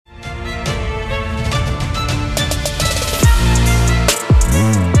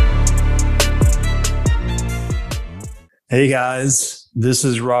Hey guys, this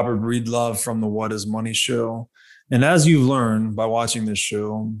is Robert Breedlove from the What is Money show. And as you've learned by watching this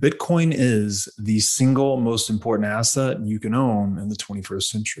show, Bitcoin is the single most important asset you can own in the 21st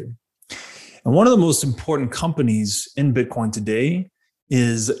century. And one of the most important companies in Bitcoin today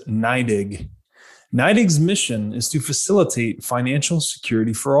is NYDIG. NYDIG's mission is to facilitate financial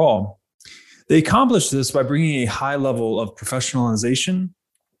security for all. They accomplish this by bringing a high level of professionalization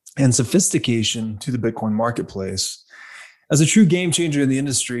and sophistication to the Bitcoin marketplace. As a true game changer in the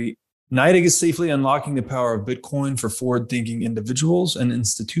industry, NYDIG is safely unlocking the power of Bitcoin for forward-thinking individuals and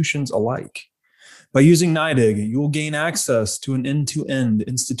institutions alike. By using NYDIG, you will gain access to an end-to-end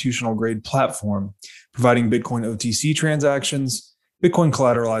institutional-grade platform, providing Bitcoin OTC transactions, Bitcoin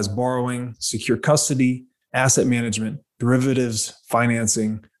collateralized borrowing, secure custody, asset management, derivatives,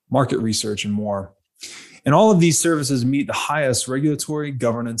 financing, market research, and more. And all of these services meet the highest regulatory,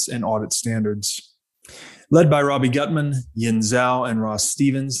 governance, and audit standards. Led by Robbie Gutman, Yin Zhao, and Ross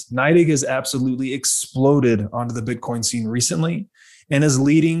Stevens, NYDIG has absolutely exploded onto the Bitcoin scene recently and is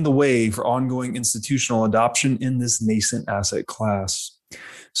leading the way for ongoing institutional adoption in this nascent asset class.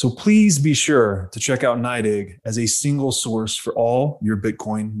 So please be sure to check out NYDIG as a single source for all your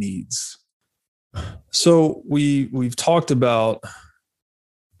Bitcoin needs. So we've talked about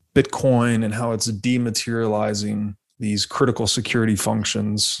Bitcoin and how it's dematerializing these critical security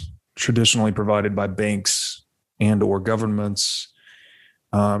functions traditionally provided by banks and or governments,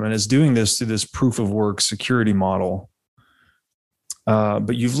 and is doing this through this proof of work security model.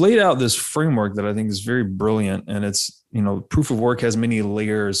 But you've laid out this framework that I think is very brilliant, and it's, proof of work has many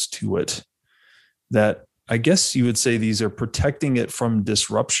layers to it that I guess you would say these are protecting it from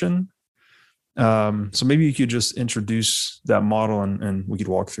disruption. So maybe you could just introduce that model and we could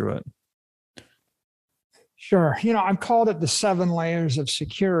walk through it. Sure. I've called it the 7 layers of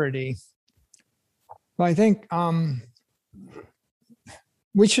security. But I think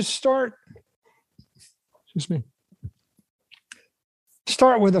we should start with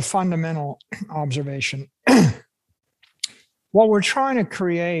a fundamental observation. What we're trying to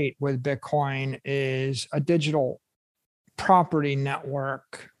create with Bitcoin is a digital property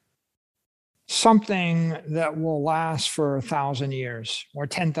network, something that will last for 1,000 years or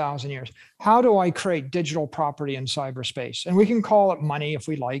 10,000 years. How do I create digital property in cyberspace? And we can call it money if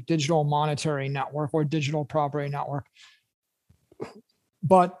we like, digital monetary network or digital property network.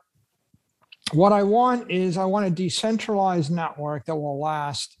 But what I want is a decentralized network that will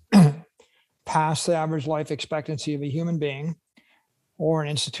last past the average life expectancy of a human being or an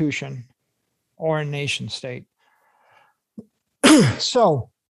institution or a nation state. So,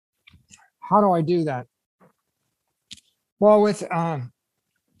 how do I do that? Well, with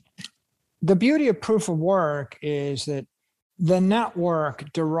the beauty of proof of work is that the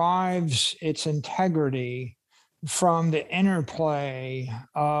network derives its integrity from the interplay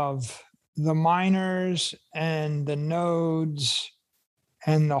of the miners and the nodes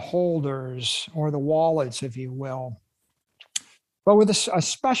and the holders, or the wallets, if you will, but with a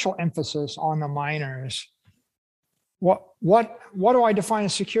special emphasis on the miners. What do I define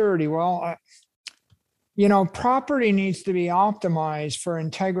as security? Well, property needs to be optimized for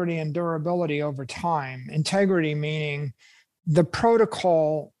integrity and durability over time. Integrity meaning the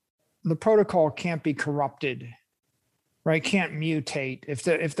protocol can't be corrupted, right? Can't mutate.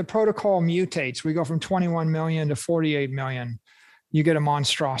 If the protocol mutates, we go from 21 million to 48 million, you get a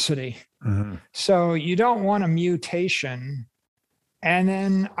monstrosity. Mm-hmm. So you don't want a mutation, and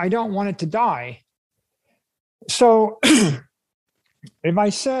then I don't want it to die. So if I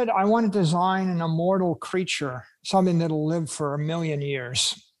said I want to design an immortal creature, something that'll live for 1 million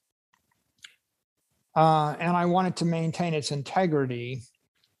years, and I want it to maintain its integrity,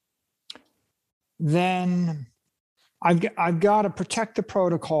 then I've got to protect the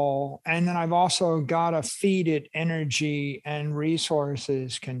protocol, and then I've also got to feed it energy and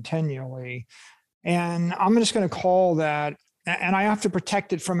resources continually. And I'm just going to call that, and I have to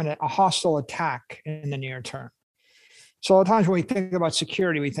protect it from a hostile attack in the near term. So at times when we think about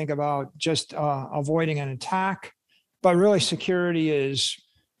security, we think about just avoiding an attack, but really security is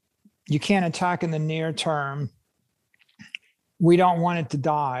you can't attack in the near term. We don't want it to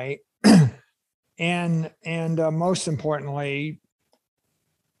die. And most importantly,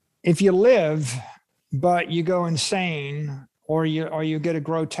 if you live, but you go insane or you get a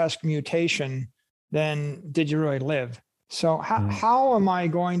grotesque mutation, then did you really live? So how am I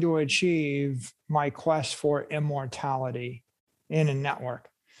going to achieve my quest for immortality in a network,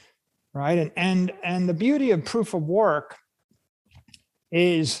 right? And the beauty of proof of work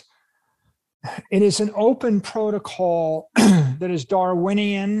is it is an open protocol that is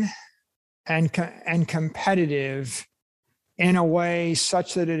Darwinian and competitive in a way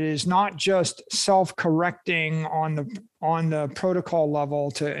such that it is not just self-correcting on the protocol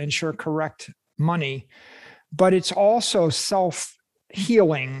level to ensure correct money, but it's also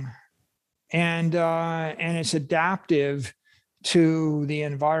self-healing, and it's adaptive to the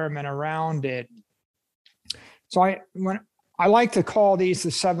environment around it. So I like to call these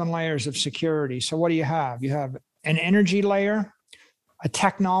the 7 layers of security. So what do you have? You have an energy layer, a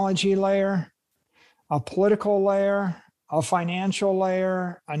technology layer, a political layer, a financial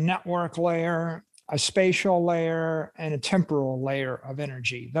layer, a network layer, a spatial layer, and a temporal layer of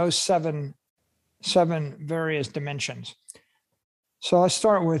energy. Those seven various dimensions. So let's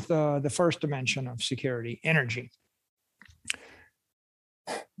start with the first dimension of security, energy.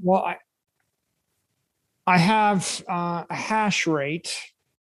 Well, I have a hash rate.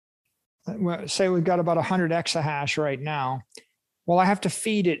 Say we've got about 100 exahash right now. Well, I have to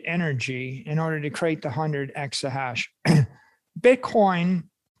feed it energy in order to create the 100 exahash. Bitcoin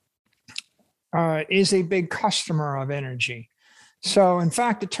is a big customer of energy. So in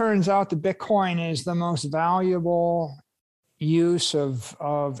fact, it turns out that Bitcoin is the most valuable use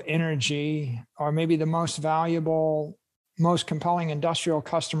of energy, or maybe the most valuable, most compelling industrial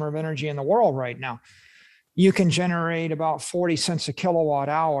customer of energy in the world right now. You can generate about 40 cents a kilowatt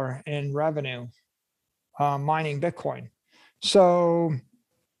hour in revenue mining Bitcoin. So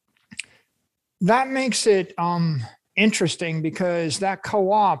that makes it interesting because that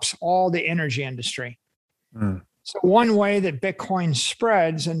co-ops all the energy industry. Mm. So one way that Bitcoin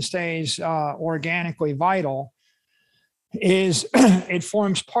spreads and stays organically vital is it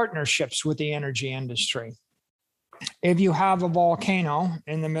forms partnerships with the energy industry. If you have a volcano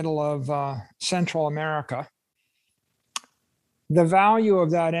in the middle of Central America, the value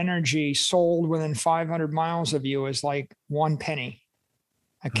of that energy sold within 500 miles of you is like 1 penny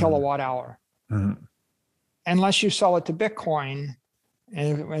a kilowatt hour. Mm-hmm. Unless you sell it to Bitcoin,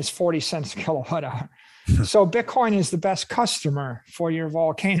 and it's 40 cents a kilowatt hour. So Bitcoin is the best customer for your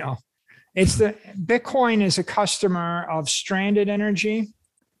volcano. Bitcoin is a customer of stranded energy,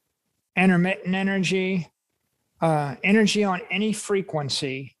 intermittent energy, energy on any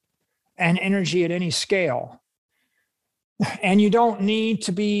frequency, and energy at any scale. And you don't need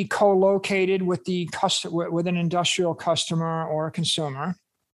to be co-located with with an industrial customer or a consumer.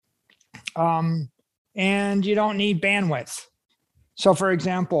 And you don't need bandwidth. So for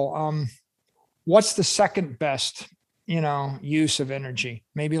example, what's the second best, use of energy?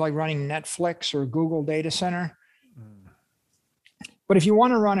 Maybe like running Netflix or Google data center. But if you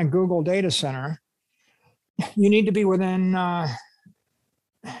want to run a Google data center, you need to be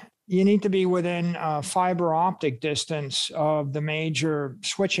within fiber optic distance of the major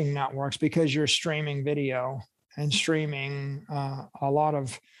switching networks, because you're streaming video and streaming a lot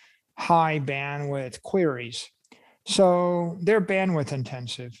of high bandwidth queries. So they're bandwidth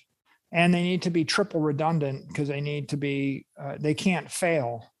intensive, and they need to be triple redundant because they can't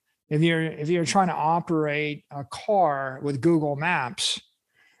fail. If you're trying to operate a car with Google Maps,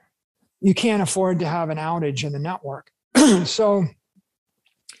 you can't afford to have an outage in the network. So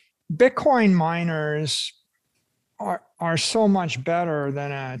Bitcoin miners are so much better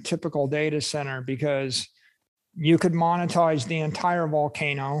than a typical data center, because you could monetize the entire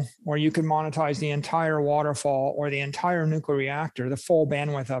volcano, or you could monetize the entire waterfall, or the entire nuclear reactor, the full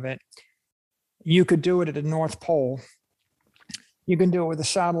bandwidth of it. You could do it at the North Pole. You can do it with a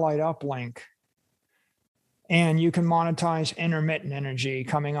satellite uplink. And you can monetize intermittent energy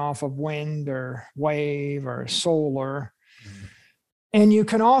coming off of wind or wave or solar. Mm-hmm. And you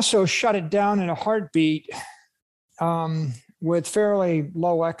can also shut it down in a heartbeat with fairly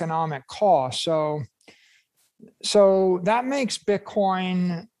low economic cost. So that makes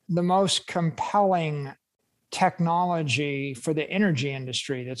Bitcoin the most compelling technology for the energy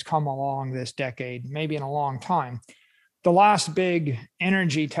industry that's come along this decade, maybe in a long time. The last big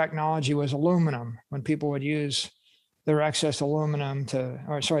energy technology was aluminum, when people would use their excess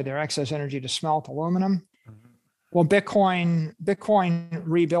their excess energy to smelt aluminum. Mm-hmm. Well, Bitcoin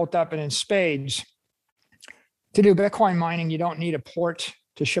rebuilt up in spades. To do Bitcoin mining, you don't need a port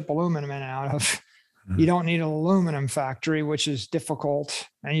to ship aluminum in and out of. You don't need an aluminum factory, which is difficult,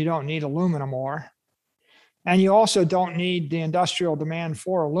 and you don't need aluminum ore. And you also don't need the industrial demand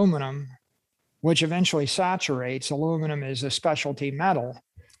for aluminum, which eventually saturates. Aluminum is a specialty metal.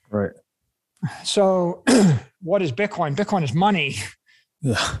 Right. So what is Bitcoin? Bitcoin is money.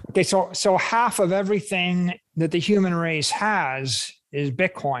 Yeah. Okay, so half of everything that the human race has is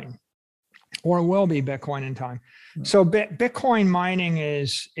Bitcoin, or will be Bitcoin in time. So Bitcoin mining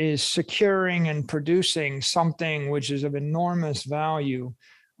is securing and producing something which is of enormous value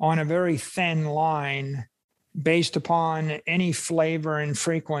on a very thin line based upon any flavor and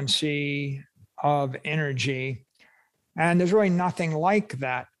frequency of energy. And there's really nothing like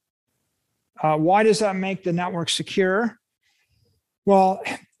that. Why does that make the network secure? Well,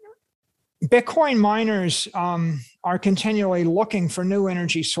 Bitcoin miners are continually looking for new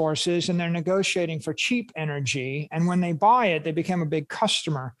energy sources, and they're negotiating for cheap energy. And when they buy it, they become a big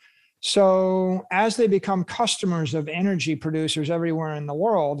customer. So as they become customers of energy producers everywhere in the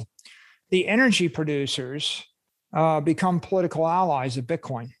world, the energy producers become political allies of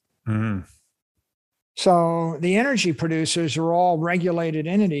Bitcoin. Mm-hmm. So the energy producers are all regulated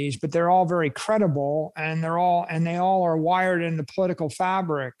entities, but they're all very credible, and they all are wired in the political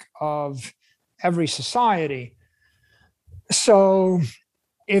fabric of every society. So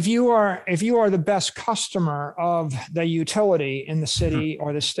if you are the best customer of the utility in the city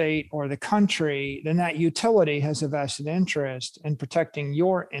or the state or the country, then that utility has a vested interest in protecting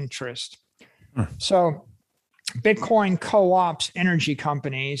your interest. So Bitcoin co-ops energy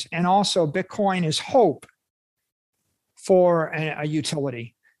companies, and also Bitcoin is hope for a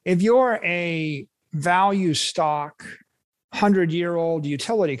utility. If you're a value stock, 100-year-old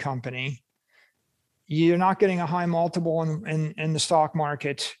utility company, you're not getting a high multiple in the stock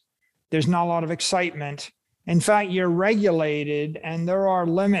market. There's not a lot of excitement. In fact, you're regulated, and there are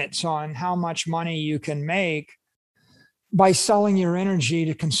limits on how much money you can make by selling your energy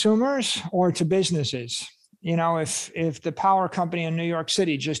to consumers or to businesses. You know, if the power company in New York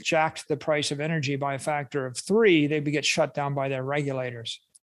City just jacked the price of energy by a factor of 3, they'd get shut down by their regulators.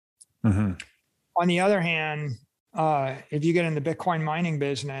 Mm-hmm. On the other hand, if you get in the Bitcoin mining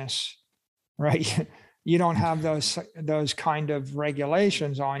business, right, you don't have those kind of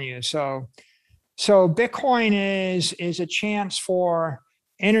regulations on you. So Bitcoin is a chance for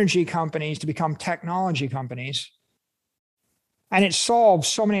energy companies to become technology companies, and it solves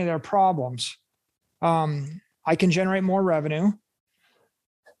so many of their problems. I can generate more revenue.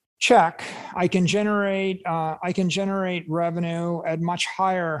 Check. I can generate revenue at much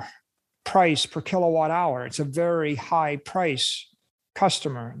higher price per kilowatt hour. It's a very high price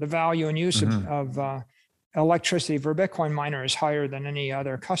customer. The value and use of electricity for a Bitcoin miner is higher than any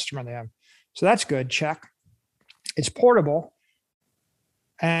other customer they have. So that's good. Check. It's portable.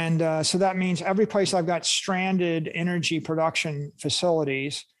 And so that means every place I've got stranded energy production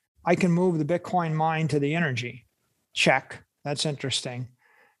facilities, I can move the Bitcoin mine to the energy. Check. That's interesting.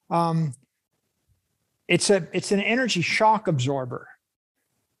 It's an energy shock absorber.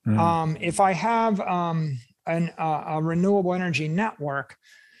 If I have a renewable energy network,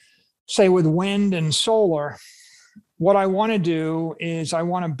 say with wind and solar, what I want to do is I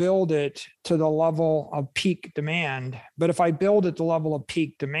want to build it to the level of peak demand. But if I build at the level of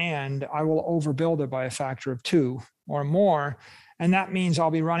peak demand, I will overbuild it by a factor of 2 or more. And that means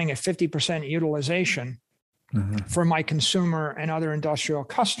I'll be running at 50% utilization for my consumer and other industrial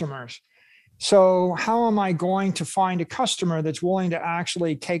customers. So how am I going to find a customer that's willing to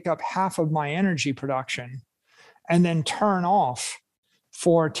actually take up half of my energy production and then turn off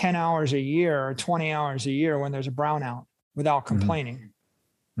for 10 hours a year or 20 hours a year when there's a brownout without complaining?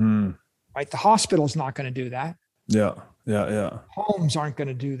 Right? The hospital's not going to do that. Yeah. Homes aren't going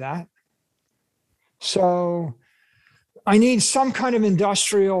to do that. So I need some kind of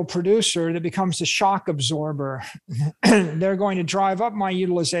industrial producer that becomes the shock absorber. They're going to drive up my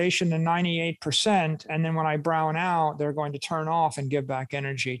utilization to 98%. And then when I brown out, they're going to turn off and give back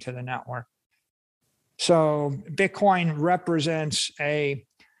energy to the network. So Bitcoin represents a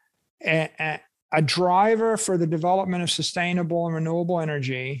driver for the development of sustainable and renewable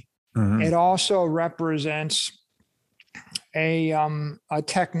energy. It also represents a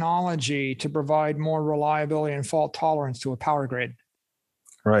technology to provide more reliability and fault tolerance to a power grid.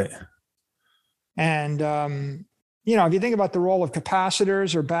 Right. And, if you think about the role of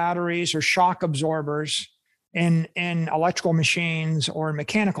capacitors or batteries or shock absorbers in electrical machines or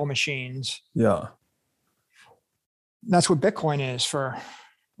mechanical machines. Yeah. That's what Bitcoin is for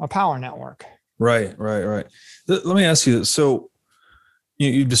a power network. Right. Let me ask you this. So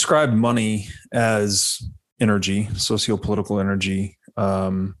you described money as energy, socio-political energy.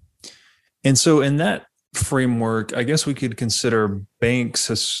 And so in that framework, I guess we could consider banks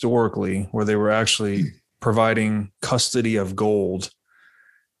historically, where they were actually providing custody of gold.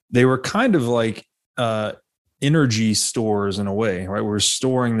 They were kind of like energy stores in a way, right? We're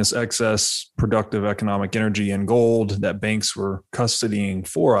storing this excess productive economic energy in gold that banks were custodying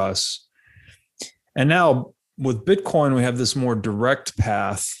for us. And now with Bitcoin, we have this more direct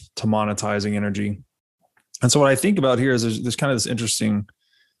path to monetizing energy. And so what I think about here is there's kind of this interesting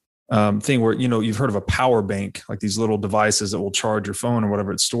thing where, you've heard of a power bank, like these little devices that will charge your phone or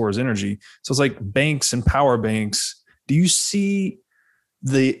whatever, it stores energy. So it's like banks and power banks. Do you see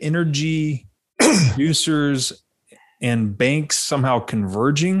the energy producers and banks somehow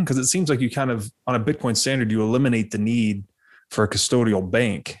converging? Because it seems like you kind of, on a Bitcoin standard, you eliminate the need for a custodial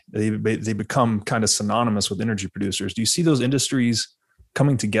bank. They become kind of synonymous with energy producers. Do you see those industries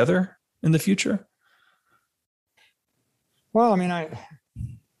coming together in the future? Well, I mean, I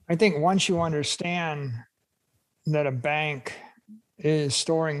think once you understand that a bank is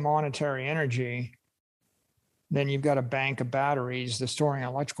storing monetary energy, then you've got a bank of batteries that's storing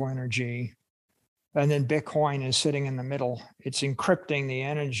electrical energy. And then Bitcoin is sitting in the middle. It's encrypting the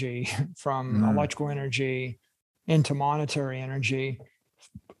energy from electrical energy into monetary energy.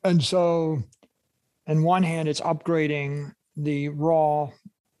 And so, on one hand, it's upgrading the raw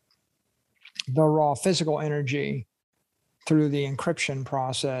physical energy through the encryption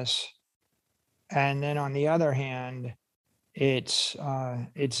process. And then on the other hand, it's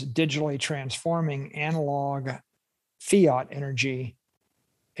digitally transforming analog fiat energy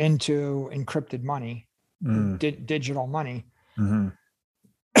into encrypted money, digital money. Mm-hmm.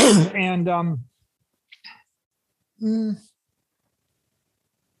 And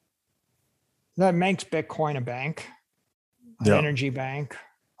that makes Bitcoin a bank, an energy bank,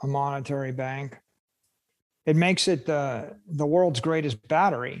 a monetary bank. It makes it the world's greatest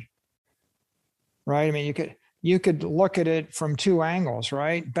battery, right? I mean, you could look at it from two angles,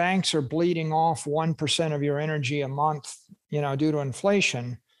 right? Banks are bleeding off 1% of your energy a month, due to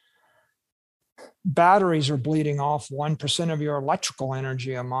inflation. Batteries are bleeding off 1% of your electrical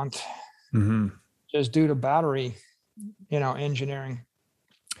energy a month, just due to battery, engineering.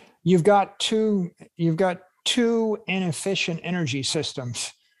 You've got two inefficient energy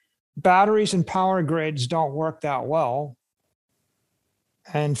systems. Batteries and power grids don't work that well.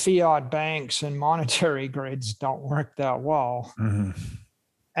 And fiat banks and monetary grids don't work that well.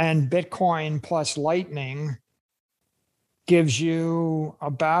 And Bitcoin plus Lightning gives you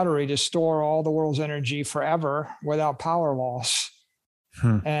a battery to store all the world's energy forever without power loss.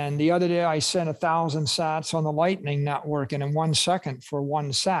 And the other day I sent 1,000 sats on the Lightning network, and in 1 second for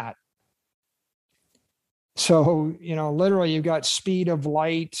 1 sat. So, literally you've got speed of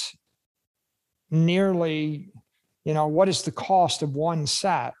light nearly, what is the cost of 1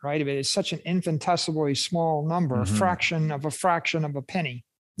 sat, right? I mean, it's such an infinitesimally small number, a fraction of a penny.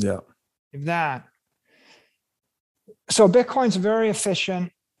 Yeah. If that. So Bitcoin's a very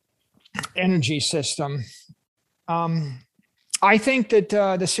efficient energy system. I think that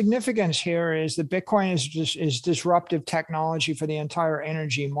the significance here is that Bitcoin is disruptive technology for the entire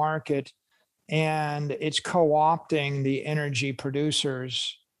energy market, and it's co-opting the energy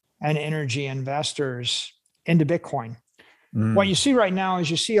producers and energy investors into Bitcoin. What you see right now is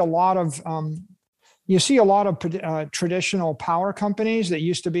you see a lot of traditional power companies that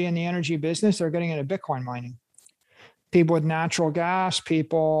used to be in the energy business. They're getting into Bitcoin mining. People with natural gas,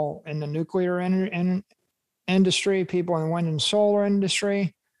 people in the nuclear industry, people in the wind and solar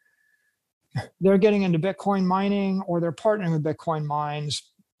industry, they're getting into Bitcoin mining, or they're partnering with Bitcoin mines.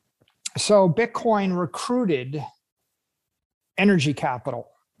 So Bitcoin recruited energy capital,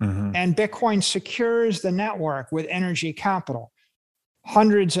 and Bitcoin secures the network with energy capital.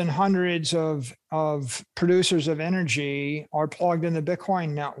 Hundreds and hundreds of producers of energy are plugged in the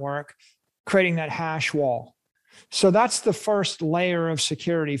Bitcoin network, creating that hash wall. So that's the first layer of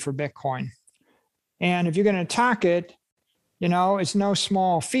security for Bitcoin. And if you're going to attack it, it's no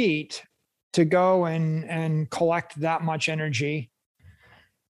small feat to go and collect that much energy.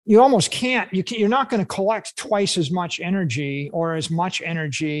 You almost can't, you're not going to collect twice as much energy or as much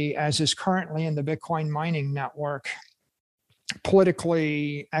energy as is currently in the Bitcoin mining network.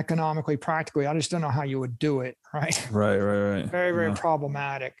 Politically, economically, practically, I just don't know how you would do it, right? Right. Very, very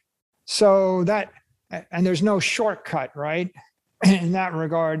problematic. So and there's no shortcut, right? In that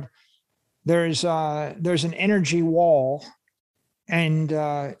regard, there's an energy wall, and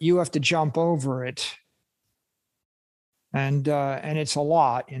you have to jump over it. And it's a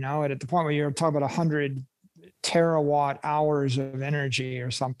lot, and at the point where you're talking about 100 terawatt hours of energy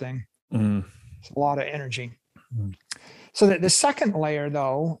or something. It's a lot of energy. So the second layer,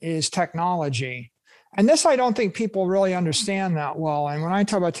 though, is technology. And this, I don't think people really understand that well. And when I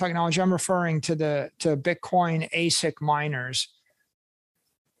talk about technology, I'm referring to Bitcoin ASIC miners.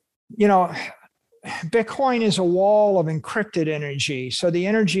 Bitcoin is a wall of encrypted energy. So the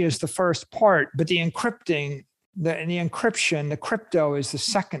energy is the first part, but the encryption, the crypto is the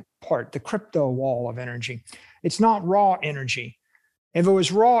second part, the crypto wall of energy. It's not raw energy. If it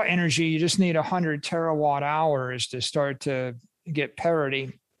was raw energy, you just need 100 terawatt hours to start to get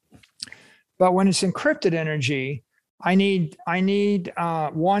parity. But when it's encrypted energy, I need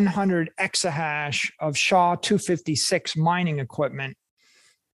 100 exahash of SHA-256 mining equipment.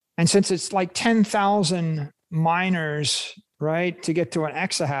 And since it's like 10,000 miners, right, to get to an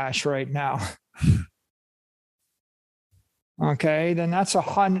exahash right now, okay, then that's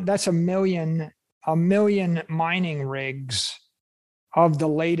a million mining rigs of the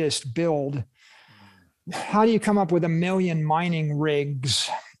latest build. How do you come up with 1 million mining rigs?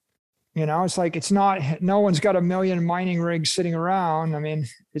 You know, it's like, no one's got 1 million mining rigs sitting around. I mean,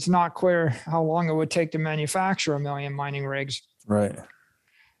 it's not clear how long it would take to manufacture 1 million mining rigs. Right.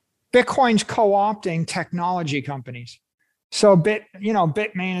 Bitcoin's co-opting technology companies. So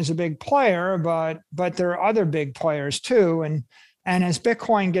Bitmain is a big player, but there are other big players too. And as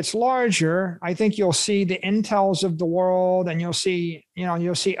Bitcoin gets larger, I think you'll see the Intels of the world, and you'll see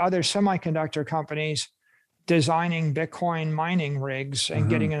other semiconductor companies designing Bitcoin mining rigs and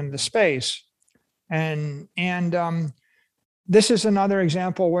getting into the space. And this is another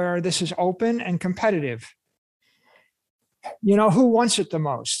example where this is open and competitive. You know, who wants it the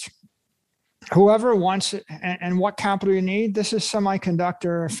most? Whoever wants it. And what capital you need? This is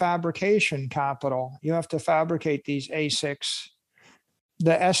semiconductor fabrication capital. You have to fabricate these ASICs.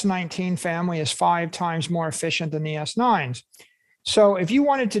 The S19 family is 5 times more efficient than the S9s. So if you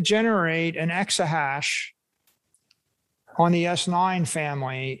wanted to generate an exahash on the S9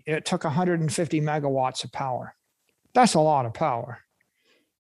 family, it took 150 megawatts of power. That's a lot of power.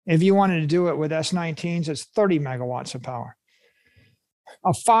 If you wanted to do it with S19s, it's 30 megawatts of power.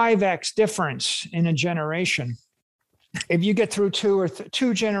 A 5x difference in a generation. If you get through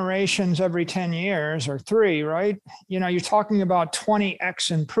two generations every 10 years or 3, right? You know, you're talking about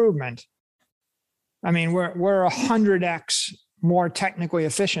 20x improvement. I mean, we're 100x more technically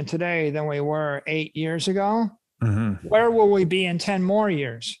efficient today than we were 8 years ago. Where will we be in 10 more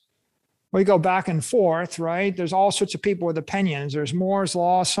years? We go back and forth, right? There's all sorts of people with opinions. There's Moore's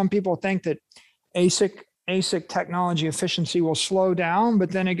law. Some people think that ASIC technology efficiency will slow down, but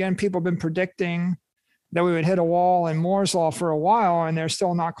then again, people have been predicting that we would hit a wall in Moore's law for a while, and they're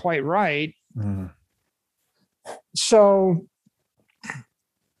still not quite right. So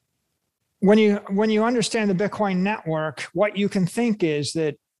when you understand the Bitcoin network, what you can think is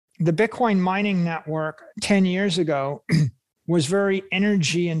that the Bitcoin mining network 10 years ago was very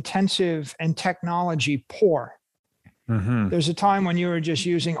energy intensive and technology poor. There's a time when you were just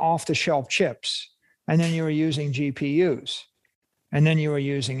using off-the-shelf chips, and then you were using GPUs, and then you were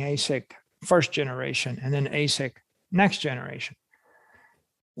using ASIC first generation, and then ASIC next generation.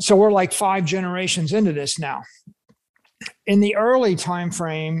 So we're like 5 generations into this now. In the early time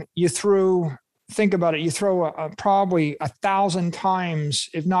frame, think about it, you throw probably 1,000 times,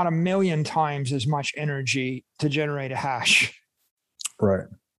 if not 1 million times as much energy to generate a hash. Right.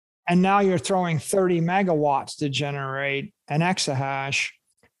 And now you're throwing 30 megawatts to generate an exahash,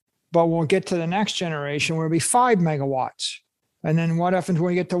 but we'll get to the next generation where it'll be 5 megawatts. And then what happens when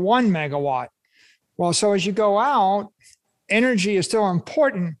we get to 1 megawatt? Well, so as you go out, energy is still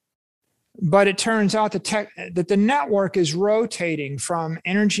important, but it turns out that the network is rotating from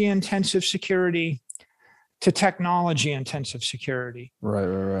energy intensive security to technology intensive security.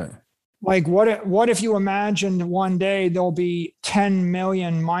 Right. Like what if you imagined one day there'll be 10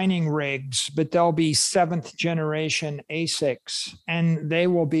 million mining rigs, but there'll be 7th generation ASICs, and they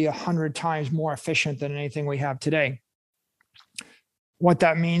will be 100 times more efficient than anything we have today. What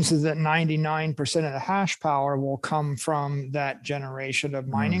that means is that 99% of the hash power will come from that generation of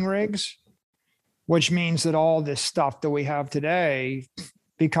mining rigs, which means that all this stuff that we have today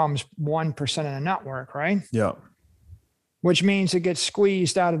becomes 1% of the network, right? Yeah. Which means it gets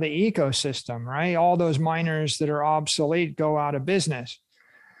squeezed out of the ecosystem, right? All those miners that are obsolete go out of business.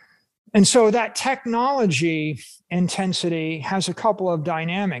 And so that technology intensity has a couple of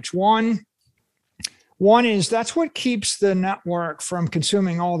dynamics. One is that's what keeps the network from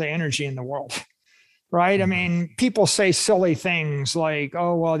consuming all the energy in the world, right? I mean, people say silly things like,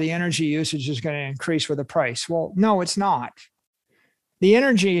 oh, well, the energy usage is going to increase with the price. Well, no, it's not. The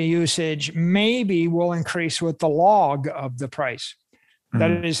energy usage maybe will increase with the log of the price.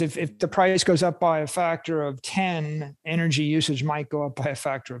 That is, if the price goes up by a factor of 10, energy usage might go up by a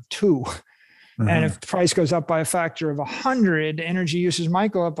factor of 2. And if the price goes up by a factor of 100, energy usage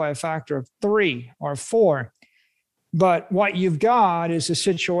might go up by a factor of 3 or 4. But what you've got is a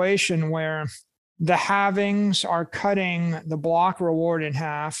situation where the halvings are cutting the block reward in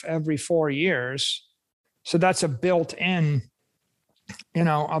half every 4 years. So that's a built-in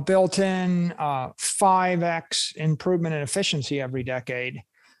 5x improvement in efficiency every decade.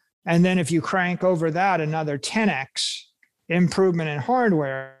 And then if you crank over that another 10x improvement in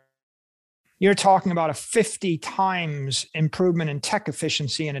hardware, you're talking about a 50 times improvement in tech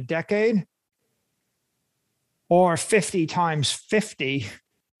efficiency in a decade, or 50 times 50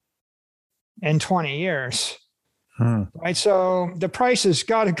 in 20 years. Right? So the price has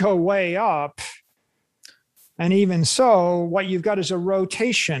got to go way up. And even so, what you've got is a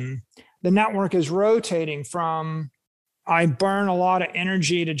rotation. The network is rotating from, I burn a lot of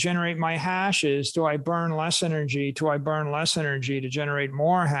energy to generate my hashes. Do I burn less energy? Do I burn less energy to generate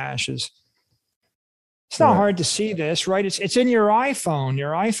more hashes? It's not hard to see this, right? It's in your iPhone.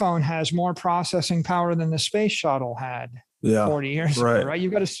 Your iPhone has more processing power than the space shuttle had 40 years ago, right?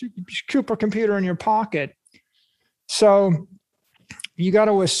 You've got a supercomputer in your pocket. So you got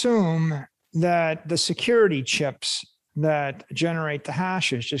to assume that the security chips that generate the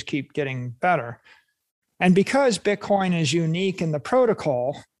hashes just keep getting better. And because Bitcoin is unique in the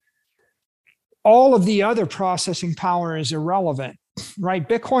protocol, all of the other processing power is irrelevant, right?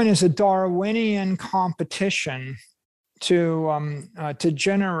 Bitcoin is a Darwinian competition to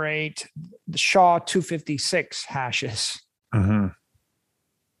generate the SHA-256 hashes. And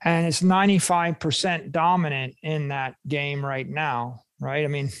it's 95% dominant in that game right now, right? I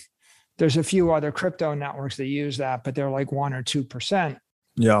mean, there's a few other crypto networks that use that, but they're like 1 or 2%.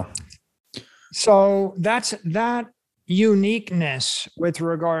 Yeah. So that's that uniqueness with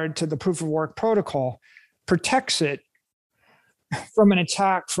regard to the proof of work protocol protects it from an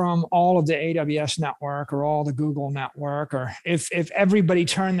attack from all of the AWS network or all the Google network, or if everybody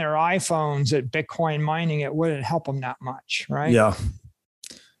turned their iPhones at Bitcoin mining, it wouldn't help them that much, right? Yeah.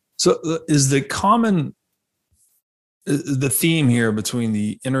 So is the theme here between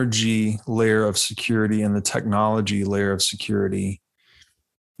the energy layer of security and the technology layer of security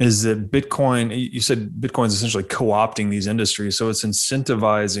is that Bitcoin, you said Bitcoin is essentially co-opting these industries. So it's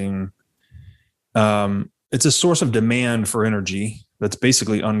incentivizing, it's a source of demand for energy that's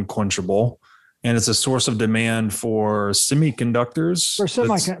basically unquenchable. And it's a source of demand for semiconductors.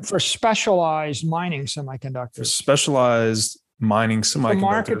 For specialized mining semiconductors. For specialized mining semiconductors. The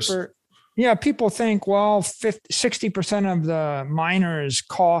market for, people think, well, 60% of the miners'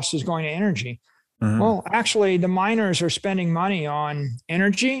 cost is going to energy. Well, actually, the miners are spending money on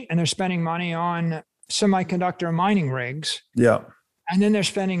energy and they're spending money on semiconductor mining rigs. Yeah. And then they're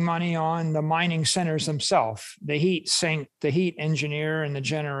spending money on the mining centers themselves, the heat sink, the heat engineer, and the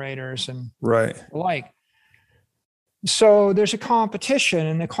generators and the like. So there's a competition.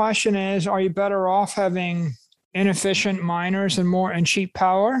 And the question is, are you better off having inefficient miners and cheap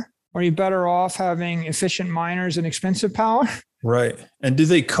power? Or are you better off having efficient miners and expensive power? Right. And do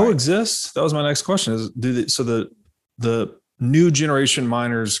they coexist? Right. That was my next question. So the new generation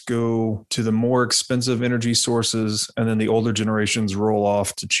miners go to the more expensive energy sources, and then the older generations roll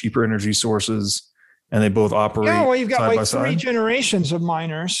off to cheaper energy sources, and they both operate. Yeah, well, you've got like 3 generations of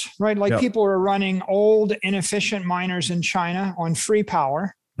miners, right? Like people are running old, inefficient miners in China on free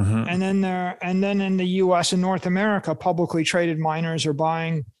power. And then in the US and North America, publicly traded miners are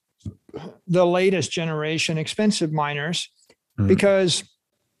buying the latest generation expensive miners because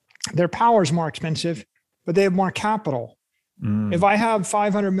their power is more expensive, but they have more capital. If I have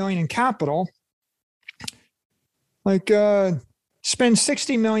 500 million in capital, like spend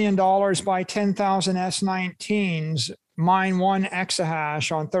 $60 million, buy 10,000 S19s, mine 1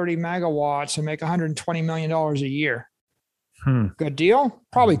 exahash on 30 megawatts and make $120 million a year. Good deal?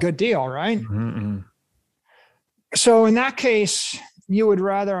 Probably good deal, right? So in that case, you would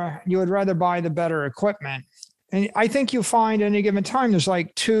rather buy the better equipment. And I think you'll find at any given time, there's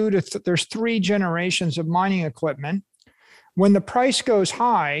like there's 3 generations of mining equipment. When the price goes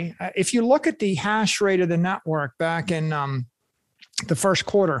high, if you look at the hash rate of the network back in the first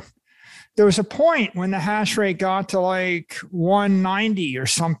quarter, there was a point when the hash rate got to like 190 or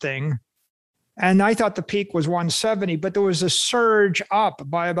something. And I thought the peak was 170, but there was a surge up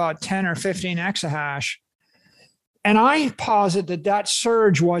by about 10 or 15 exahash. And I posit that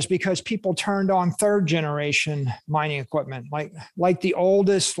surge was because people turned on 3rd generation mining equipment, like the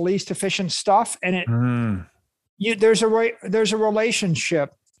oldest, least efficient stuff. And there's a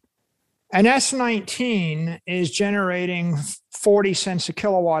relationship. An S19 is generating 40 cents a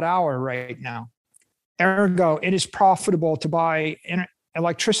kilowatt hour right now. Ergo, it is profitable to buy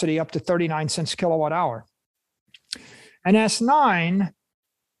electricity up to 39 cents a kilowatt hour. An S9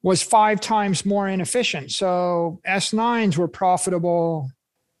 was 5 times more inefficient. So S9s were profitable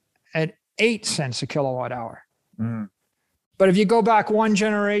at 8 cents a kilowatt hour. But if you go back 1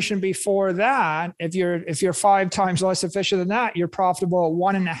 generation before that, if you're 5 times less efficient than that, you're profitable at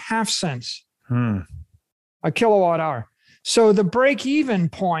 1.5 cents a kilowatt hour. So the break-even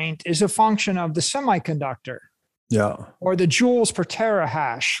point is a function of the semiconductor. Yeah. Or the joules per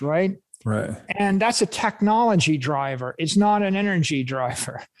terahash, right? Right. And that's a technology driver. It's not an energy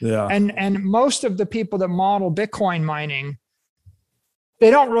driver. Yeah. And most of the people that model Bitcoin mining,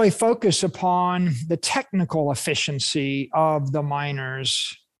 they don't really focus upon the technical efficiency of the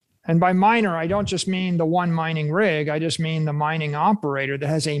miners. And by miner, I don't just mean the one mining rig. I just mean the mining operator that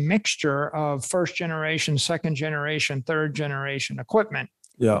has a mixture of first generation, second generation, third generation equipment.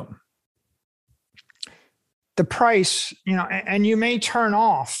 Yeah. The price, and you may turn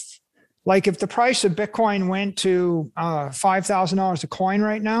off. Like if the price of Bitcoin went to $5,000 a coin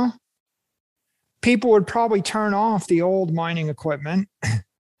right now, people would probably turn off the old mining equipment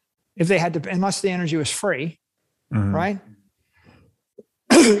if they had to, unless the energy was free, right?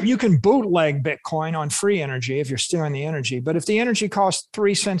 You can bootleg Bitcoin on free energy if you're stealing the energy. But if the energy costs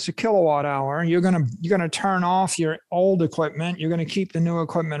 3 cents a kilowatt hour, you're gonna turn off your old equipment. You're gonna keep the new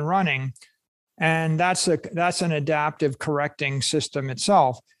equipment running, and that's an adaptive correcting system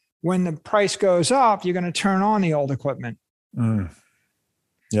itself. When the price goes up, you're going to turn on the old equipment.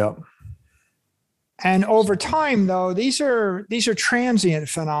 Yeah. And over time, though, these are transient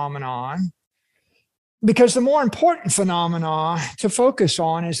phenomenon, because the more important phenomena to focus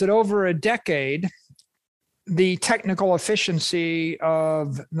on is that over a decade, the technical efficiency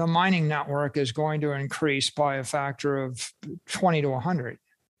of the mining network is going to increase by a factor of 20 to 100,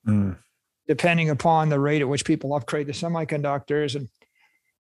 depending upon the rate at which people upgrade the semiconductors. And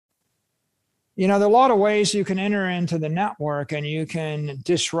there are a lot of ways you can enter into the network and you can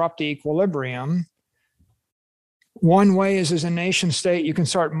disrupt the equilibrium. One way is, as a nation state, you can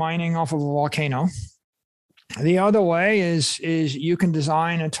start mining off of a volcano. The other way is you can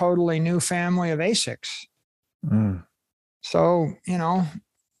design a totally new family of ASICs. So,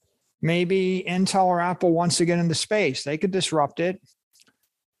 maybe Intel or Apple wants to get into space. They could disrupt it.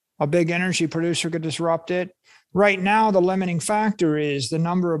 A big energy producer could disrupt it. Right now, the limiting factor is the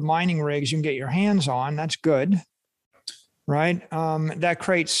number of mining rigs you can get your hands on. That's good, right? That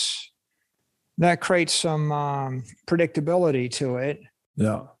creates some predictability to it.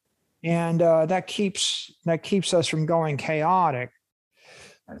 Yeah. And that keeps us from going chaotic.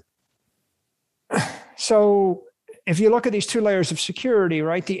 So if you look at these two layers of security,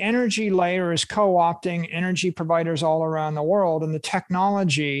 right, the energy layer is co-opting energy providers all around the world, and the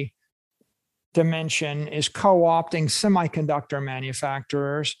technology dimension is co-opting semiconductor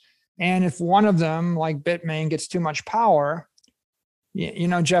manufacturers. And if one of them, like Bitmain, gets too much power,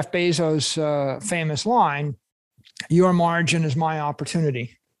 Jeff Bezos' famous line, "Your margin is my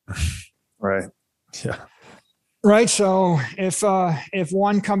opportunity." Right. Yeah. Right. So if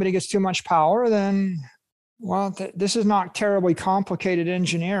one company gets too much power, then this is not terribly complicated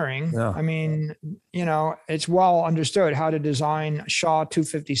engineering. Yeah. I mean, it's well understood how to design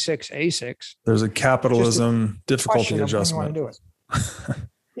SHA-256 ASICs. There's a capitalism difficulty adjustment. You want to do it.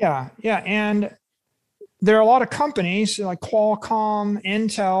 Yeah. And there are a lot of companies like Qualcomm,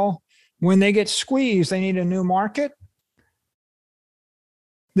 Intel, when they get squeezed, they need a new market.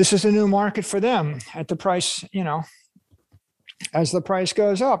 This is a new market for them at the price, as the price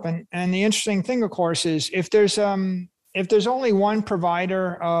goes up. And the interesting thing, of course, is if there's only one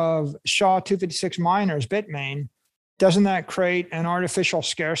provider of SHA-256 miners, Bitmain, doesn't that create an artificial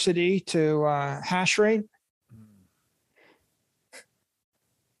scarcity to hash rate?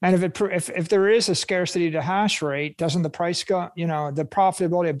 And if there is a scarcity to hash rate, doesn't the price go, the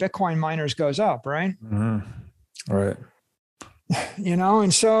profitability of Bitcoin miners goes up, right? Right.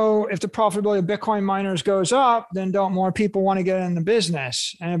 And so if the profitability of Bitcoin miners goes up, then don't more people want to get in the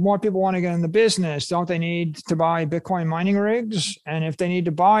business? And if more people want to get in the business, don't they need to buy Bitcoin mining rigs? And if they need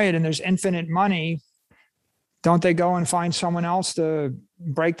to buy it and there's infinite money, don't they go and find someone else to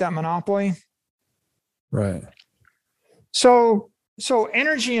break that monopoly? Right. So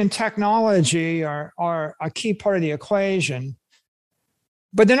energy and technology are a key part of the equation,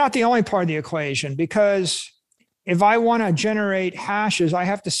 but they're not the only part of the equation, because if I want to generate hashes, I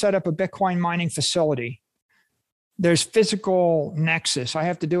have to set up a Bitcoin mining facility. There's physical nexus. I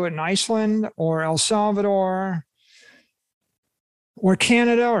have to do it in Iceland or El Salvador or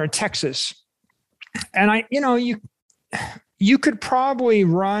Canada or Texas. And you could probably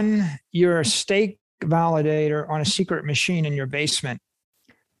run your stake validator on a secret machine in your basement,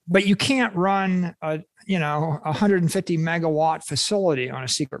 but you can't run a 150 megawatt facility on a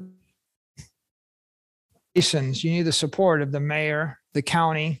secret. You need the support of the mayor, the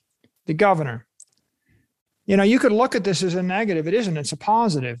county, the governor. You could look at this as a negative. It isn't. It's a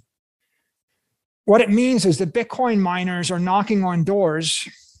positive. What it means is that Bitcoin miners are knocking on doors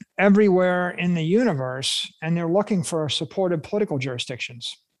everywhere in the universe, and they're looking for supportive political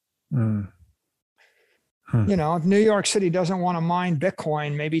jurisdictions. You know, if New York City doesn't want to mine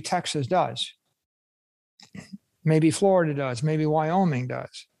Bitcoin, maybe Texas does. Maybe Florida does. Maybe Wyoming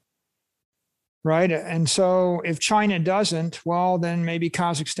does. Right. And so if China doesn't, well, then maybe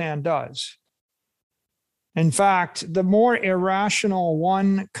Kazakhstan does. In fact, the more irrational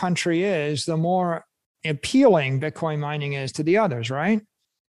one country is, the more appealing Bitcoin mining is to the others, right?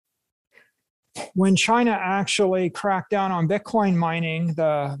 When China actually cracked down on Bitcoin mining,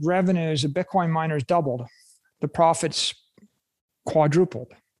 the revenues of Bitcoin miners doubled. The profits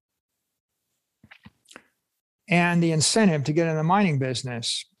quadrupled. And the incentive to get in the mining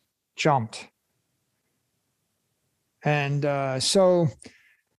business jumped. And so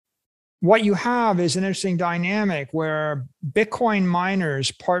what you have is an interesting dynamic where Bitcoin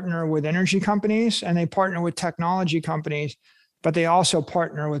miners partner with energy companies and they partner with technology companies, but they also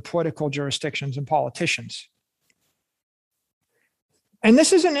partner with political jurisdictions and politicians. And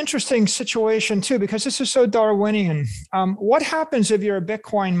this is an interesting situation too, because this is so Darwinian. What happens if you're a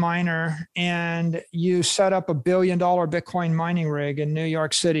Bitcoin miner and you set up $1 billion Bitcoin mining rig in New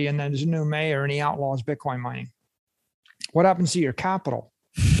York City and then there's a new mayor and he outlaws Bitcoin mining? What happens to your capital?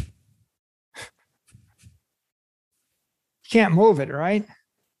 Can't move it, right?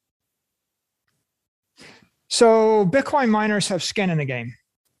 So Bitcoin miners have skin in the game.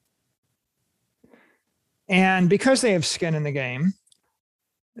 And because they have skin in the game,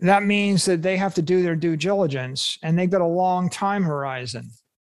 that means that they have to do their due diligence and they've got a long time horizon.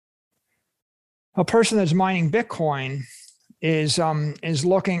 A person that's mining Bitcoin is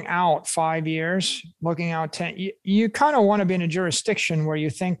looking out 5 years, looking out 10. You kind of want to be in a jurisdiction where you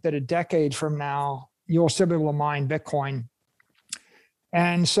think that a decade from now, you'll still be able to mine Bitcoin.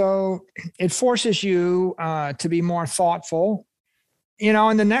 And so it forces you to be more thoughtful. You know,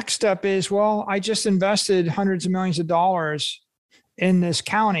 and the next step is, well, I just invested hundreds of millions of dollars in this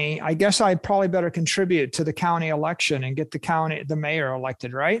county. I guess I probably better contribute to the county election and get the mayor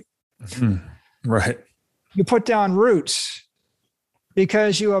elected, right? Mm-hmm. Right. You put down roots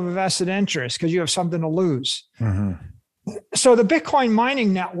because you have a vested interest, because you have something to lose. Mm-hmm. So the Bitcoin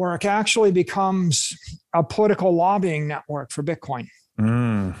mining network actually becomes a political lobbying network for Bitcoin.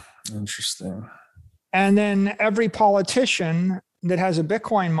 Interesting. And then every politician that has a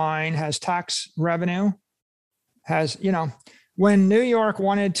Bitcoin mine has tax revenue, has, you know, when New York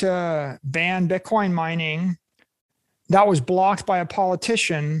wanted to ban Bitcoin mining, that was blocked by a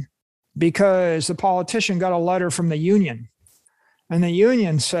politician because the politician got a letter from the union. And the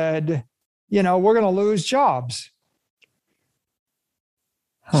union said, you know, we're going to lose jobs.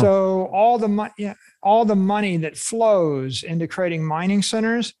 So all the money that flows into creating mining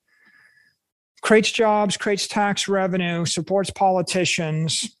centers creates jobs, creates tax revenue, supports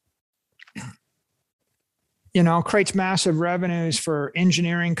politicians, you know, creates massive revenues for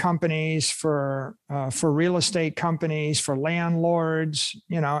engineering companies, for real estate companies, for landlords,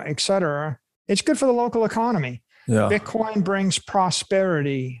 you know, et cetera. It's good for the local economy. Yeah. Bitcoin brings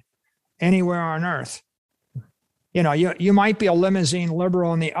prosperity anywhere on earth. You know, you might be a limousine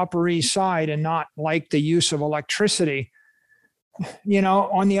liberal on the Upper East Side and not like the use of electricity, you know,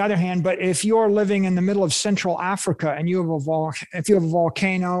 on the other hand, but if you're living in the middle of Central Africa and you have if you have a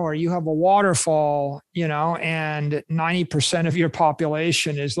volcano or you have a waterfall, you know, and 90% of your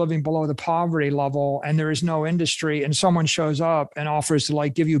population is living below the poverty level and there is no industry, and someone shows up and offers to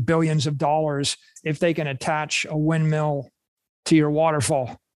like give you billions of dollars if they can attach a windmill to your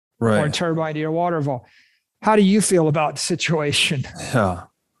waterfall, right, or a turbine to your waterfall. How do you feel about the situation? Yeah.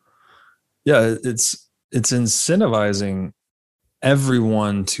 It's incentivizing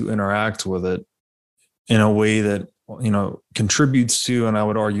everyone to interact with it in a way that, you know, contributes to, and I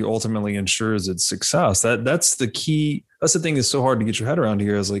would argue ultimately ensures its success. That's the key. That's the thing that's so hard to get your head around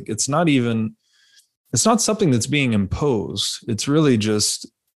here, is like, it's not something that's being imposed. It's really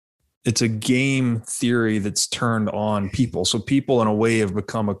just, it's a game theory that's turned on people. So people in a way have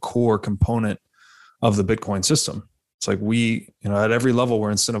become a core component of the Bitcoin system. It's like we, you know, at every level,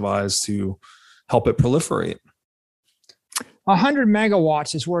 we're incentivized to help it proliferate. 100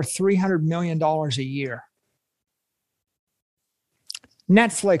 megawatts is worth $300 million a year.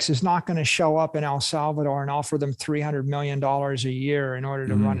 Netflix is not going to show up in El Salvador and offer them $300 million a year in order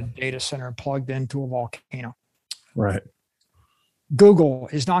to run a data center plugged into a volcano. Right. Google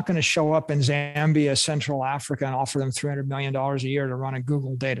is not going to show up in Zambia, Central Africa, and offer them $300 million a year to run a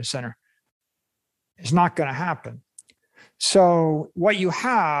Google data center. It's not going to happen. So what you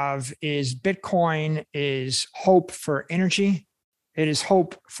have is Bitcoin is hope for energy. It is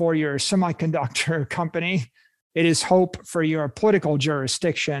hope for your semiconductor company. It is hope for your political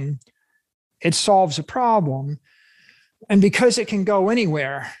jurisdiction. It solves a problem. And because it can go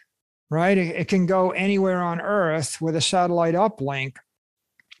anywhere, right? It can go anywhere on Earth with a satellite uplink.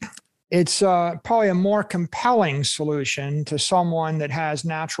 It's probably a more compelling solution to someone that has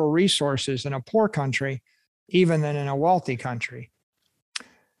natural resources in a poor country, even than in a wealthy country.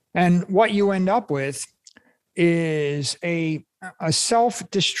 And what you end up with is a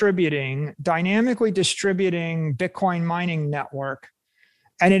self-distributing, dynamically distributing Bitcoin mining network.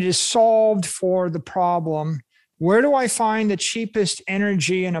 And it is solved for the problem, where do I find the cheapest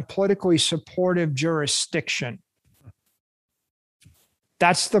energy in a politically supportive jurisdiction?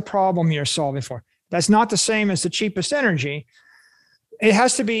 That's the problem you're solving for. That's not the same as the cheapest energy. It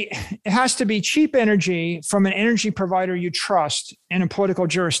has to be cheap energy from an energy provider you trust in a political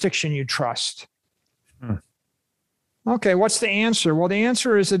jurisdiction you trust. Okay, what's the answer? Well, the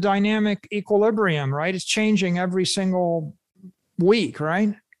answer is a dynamic equilibrium, right? It's changing every single week,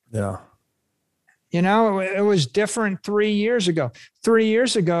 right? Yeah. You know, it was different 3 years ago. 3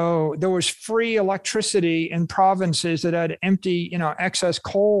 years ago, there was free electricity in provinces that had empty, excess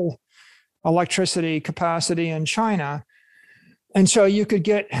coal electricity capacity in China. And so you could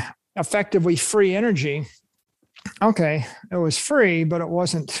get effectively free energy. Okay, it was free, but it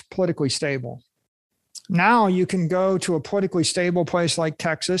wasn't politically stable. Now you can go to a politically stable place like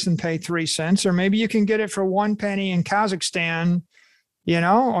Texas and pay 3 cents, or maybe you can get it for 1 penny in Kazakhstan,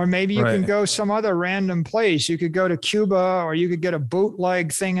 or maybe you can go some other random place. You could go to Cuba, or you could get a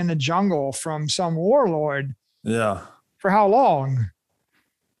bootleg thing in the jungle from some warlord. Yeah. For how long?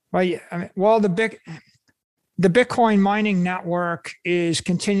 Right. Well, the Bitcoin mining network is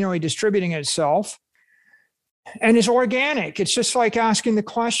continually distributing itself and is organic. It's just like asking the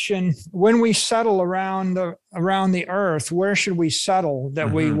question, when we settle around the earth, where should we settle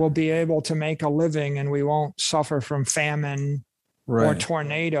that we will be able to make a living and we won't suffer from famine or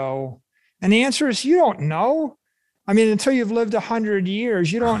tornado? And the answer is, you don't know. I mean, until you've lived 100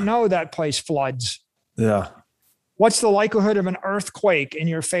 years, you don't know that place floods. Yeah. What's the likelihood of an earthquake in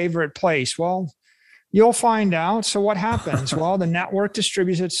your favorite place? Well, you'll find out. So what happens? Well, the network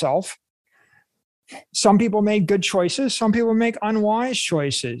distributes itself. Some people make good choices. Some people make unwise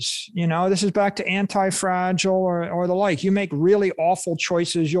choices. This is back to anti-fragile or the like. You make really awful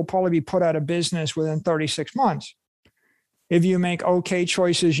choices, you'll probably be put out of business within 36 months. If you make okay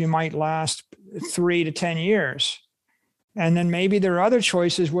choices, you might last 3 to 10 years. And then maybe there are other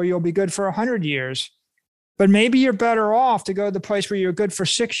choices where you'll be good for 100 years. But maybe you're better off to go to the place where you're good for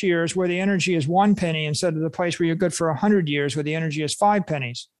 6 years, where the energy is 1 penny, instead of the place where you're good for 100 years, where the energy is 5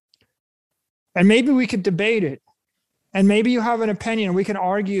 pennies. And maybe we could debate it. And maybe you have an opinion. We can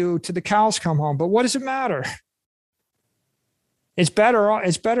argue till the cows come home. But what does it matter? It's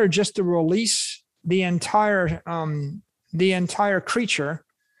better just to release the entire creature.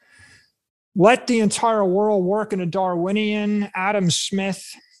 Let the entire world work in a Darwinian, Adam Smith,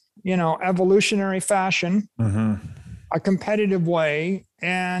 evolutionary fashion, a competitive way.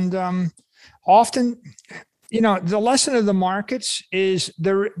 And often, the lesson of the markets is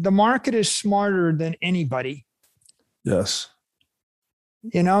the market is smarter than anybody. Yes.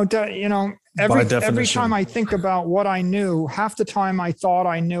 Every time I think about what I knew, half the time I thought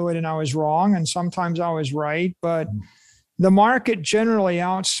I knew it and I was wrong, and sometimes I was right. But the market generally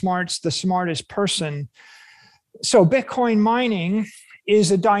outsmarts the smartest person. So Bitcoin mining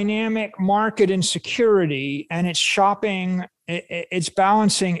is a dynamic market in security, and it's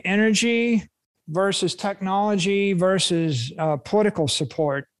balancing energy versus technology versus political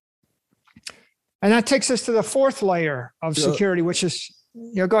support. And that takes us to the fourth layer of security, which is,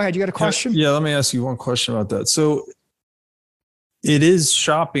 go ahead. You got a question? Yeah, let me ask you one question about that. So it is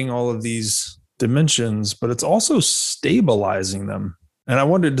shopping all of these dimensions, but it's also stabilizing them. And I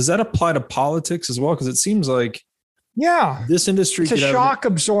wonder, does that apply to politics as well? Because it seems like this industry, it's a shock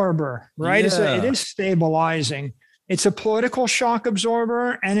absorber, right? Yeah. It is stabilizing. It's a political shock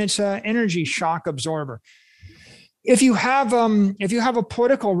absorber, and it's an energy shock absorber. If you have a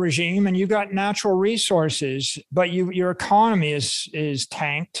political regime and you've got natural resources, but your economy is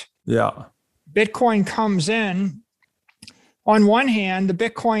tanked. Yeah. Bitcoin comes in. On one hand, the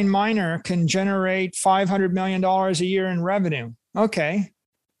Bitcoin miner can generate $500 million a year in revenue. Okay.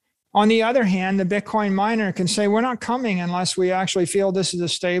 On the other hand, the Bitcoin miner can say, we're not coming unless we actually feel this is a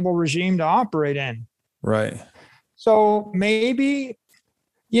stable regime to operate in. Right. So maybe,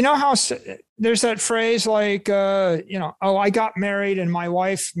 how there's that phrase like, I got married and my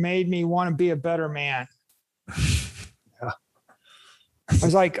wife made me want to be a better man. Yeah. I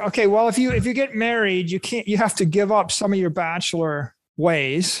was like, okay, well, if you get married, you have to give up some of your bachelor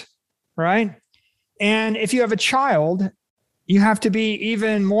ways, right? And if you have a child, you have to be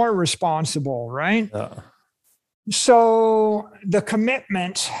even more responsible, right? Yeah. So the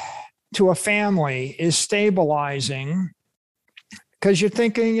commitment to a family is stabilizing because you're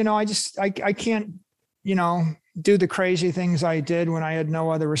thinking, I can't, do the crazy things I did when I had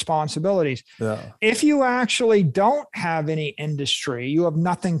no other responsibilities. Yeah. If you actually don't have any industry, you have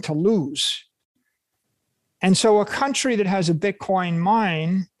nothing to lose. And so a country that has a Bitcoin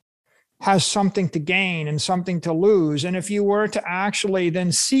mine has something to gain and something to lose. And if you were to actually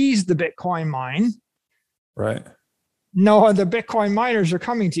then seize the Bitcoin mine, Right. no other Bitcoin miners are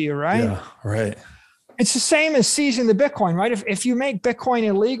coming to you, right? Yeah. Right. It's the same as seizing the Bitcoin, right? If you make Bitcoin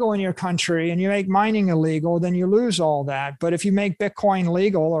illegal in your country and you make mining illegal, then you lose all that. But if you make Bitcoin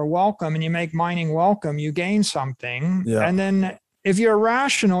legal or welcome and you make mining welcome, you gain something. Yeah. And then if you're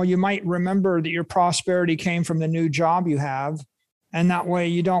rational, you might remember that your prosperity came from the new job you have. And that way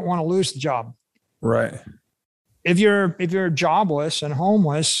you don't want to lose the job. Right. If you're jobless and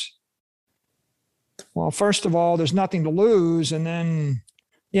homeless, well, first of all, there's nothing to lose. And then,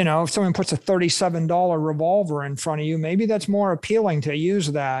 if someone puts a $37 revolver in front of you, maybe that's more appealing to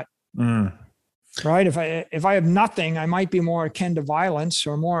use that. Right. If I have nothing, I might be more akin to violence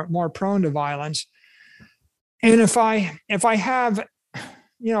or more prone to violence. And if I have,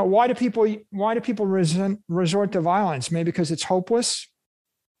 why do people resort to violence? Maybe because it's hopeless.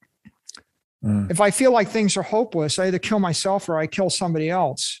 If I feel like things are hopeless, I either kill myself or I kill somebody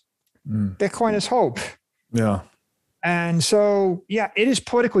else. Bitcoin is hope. Yeah. And so, it is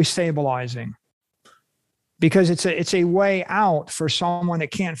politically stabilizing because it's a way out for someone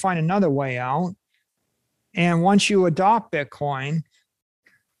that can't find another way out. And once you adopt Bitcoin,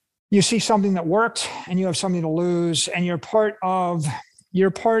 you see something that worked and you have something to lose, and you're part of the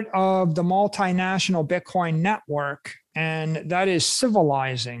multinational Bitcoin network, and that is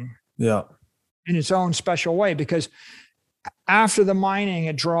civilizing. Yeah. In its own special way, because after the mining,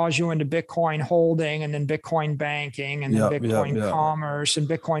 it draws you into Bitcoin holding and then Bitcoin banking and then Bitcoin commerce and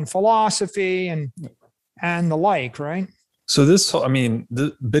Bitcoin philosophy and the like, right? So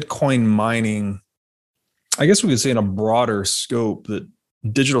the Bitcoin mining, I guess we could say in a broader scope that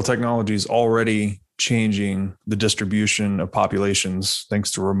digital technology is already changing the distribution of populations thanks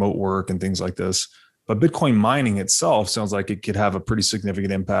to remote work and things like this. But Bitcoin mining itself sounds like it could have a pretty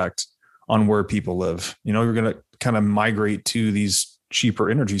significant impact on where people live. You're going to kind of migrate to these cheaper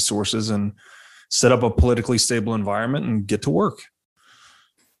energy sources and set up a politically stable environment and get to work.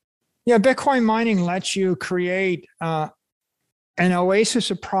 Yeah, Bitcoin mining lets you create an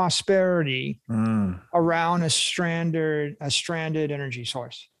oasis of prosperity around a stranded energy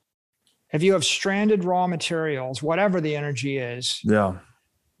source. If you have stranded raw materials, whatever the energy is,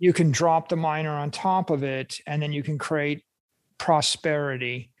 you can drop the miner on top of it, and then you can create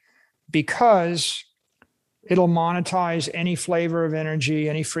prosperity because it'll monetize any flavor of energy,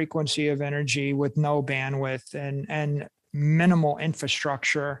 any frequency of energy with no bandwidth and minimal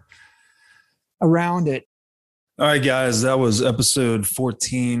infrastructure around it. All right, guys, that was episode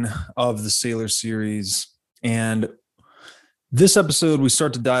 14 of the Saylor series. And this episode, we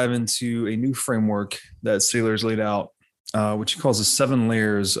start to dive into a new framework that Saylor's laid out, which he calls the 7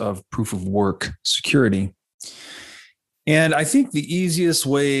 layers of proof of work security. And I think the easiest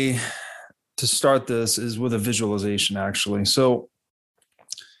way to start this is with a visualization, actually. So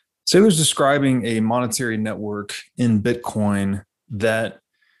Saylor's describing a monetary network in Bitcoin that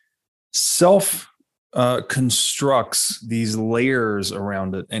constructs these layers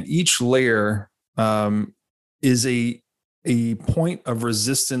around it. And each layer is a point of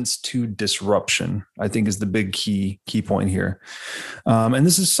resistance to disruption, I think is the big key point here. And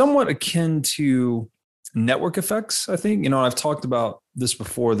this is somewhat akin to network effects, I think. I've talked about this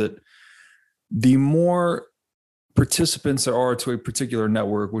before, that the more participants there are to a particular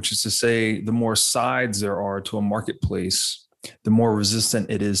network, which is to say, the more sides there are to a marketplace, the more resistant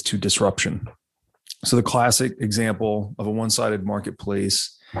it is to disruption. So the classic example of a one-sided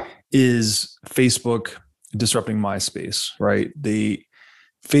marketplace is Facebook disrupting MySpace, right?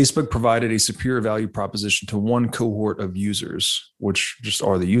 Facebook provided a superior value proposition to one cohort of users, which just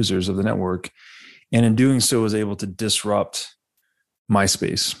are the users of the network. And in doing so, was able to disrupt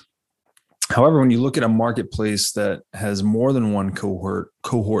MySpace. However, when you look at a marketplace that has more than one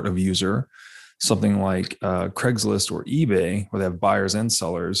cohort of user, something like Craigslist or eBay, where they have buyers and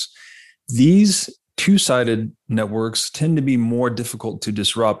sellers, these two-sided networks tend to be more difficult to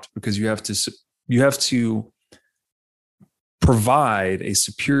disrupt because you have to provide a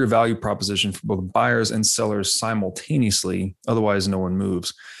superior value proposition for both buyers and sellers simultaneously. Otherwise, no one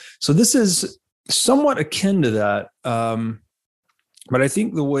moves. So this is somewhat akin to that. But I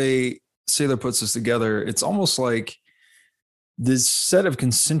think the way Saylor puts this together, it's almost like this set of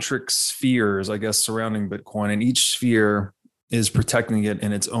concentric spheres, I guess, surrounding Bitcoin, and each sphere is protecting it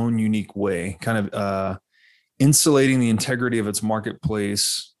in its own unique way, kind of insulating the integrity of its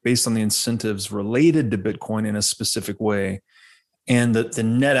marketplace based on the incentives related to Bitcoin in a specific way. And the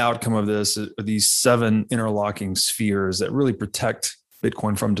net outcome of this are these 7 interlocking spheres that really protect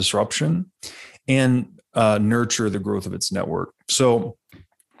Bitcoin from disruption and nurture the growth of its network. So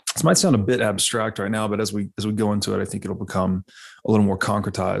this might sound a bit abstract right now, but as we go into it, I think it'll become a little more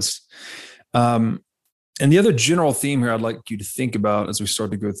concretized. And the other general theme here I'd like you to think about as we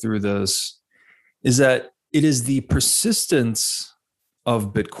start to go through this is that it is the persistence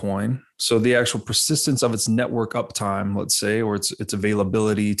of Bitcoin, so the actual persistence of its network uptime, let's say, or its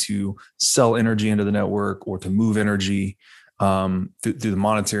availability to sell energy into the network or to move energy through the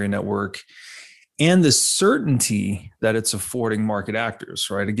monetary network, and the certainty that it's affording market actors,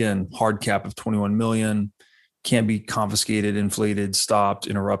 right? Again, hard cap of 21 million, can't be confiscated, inflated, stopped,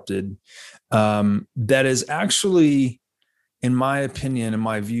 interrupted. That is actually, in my opinion, in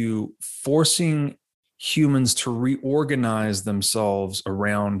my view, forcing humans to reorganize themselves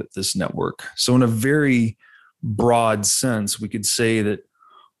around this network. So in a very broad sense, we could say that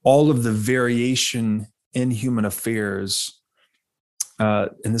all of the variation in human affairs, and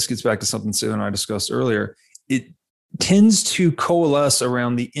this gets back to something Saylor and I discussed earlier, it tends to coalesce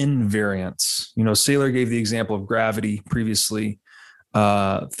around the invariance. Saylor gave the example of gravity previously.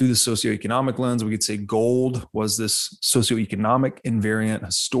 Through the socioeconomic lens, we could say gold was this socioeconomic invariant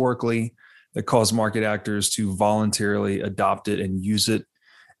historically that caused market actors to voluntarily adopt it and use it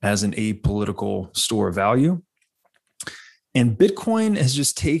as an apolitical store of value. And Bitcoin has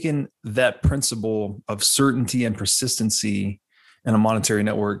just taken that principle of certainty and persistency in a monetary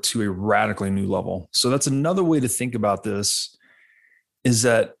network to a radically new level. So that's another way to think about this, is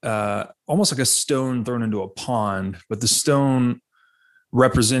that almost like a stone thrown into a pond, but the stone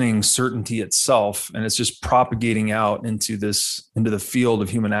representing certainty itself, and it's just propagating out into the field of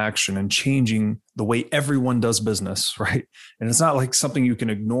human action and changing the way everyone does business, right? And it's not like something you can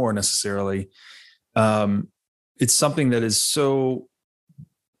ignore necessarily. It's something that is so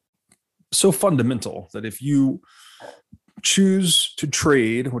fundamental that if you choose to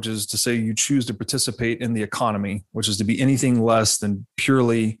trade, which is to say you choose to participate in the economy, which is to be anything less than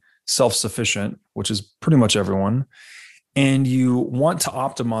purely self-sufficient, which is pretty much everyone, and you want to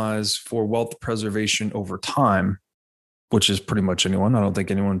optimize for wealth preservation over time, which is pretty much anyone. I don't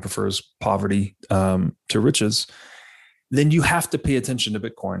think anyone prefers poverty to riches. Then you have to pay attention to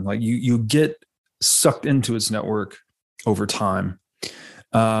Bitcoin. Like you get sucked into its network over time.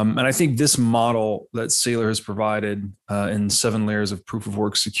 And I think this model that Saylor has provided in 7 layers of proof of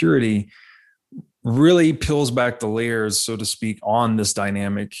work security really peels back the layers, so to speak, on this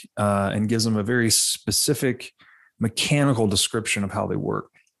dynamic and gives them a very specific mechanical description of how they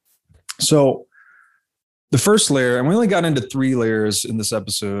work. So the first layer, and we only got into 3 layers in this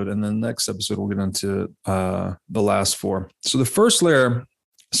episode, and then next episode we'll get into the last 4. So the first layer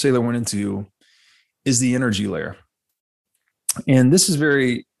Saylor went into is the energy layer. And this is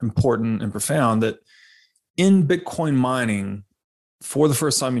very important and profound, that in Bitcoin mining, for the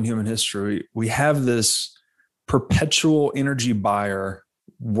first time in human history, we have this perpetual energy buyer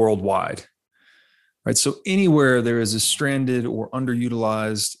worldwide. Right. So anywhere there is a stranded or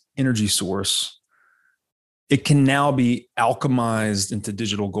underutilized energy source, it can now be alchemized into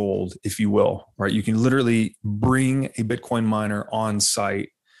digital gold, if you will. Right. You can literally bring a Bitcoin miner on site.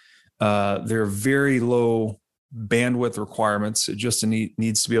 There are very low bandwidth requirements. It just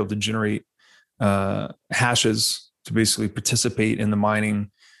needs to be able to generate hashes to basically participate in the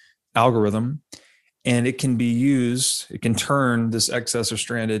mining algorithm. And it can be used, it can turn this excess or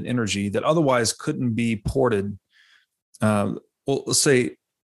stranded energy that otherwise couldn't be ported. Let's say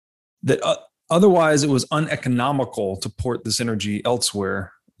that otherwise it was uneconomical to port this energy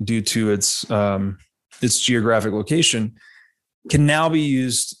elsewhere due to its geographic location, can now be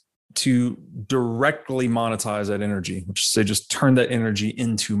used to directly monetize that energy, which is say just turn that energy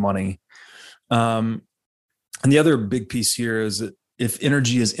into money. And the other big piece here is that if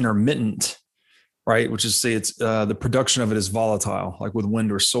energy is intermittent, right, which is say it's the production of it is volatile, like with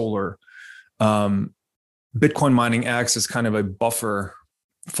wind or solar, Bitcoin mining acts as kind of a buffer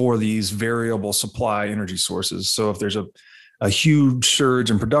for these variable supply energy sources. So if there's a huge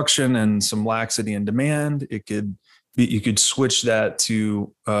surge in production and some laxity in demand, you could switch that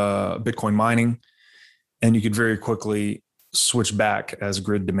to Bitcoin mining, and you could very quickly switch back as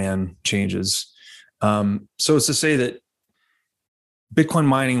grid demand changes. So it's to say that Bitcoin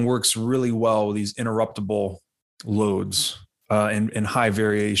mining works really well with these interruptible loads and high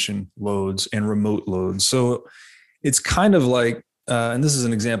variation loads and remote loads. So it's kind of like and this is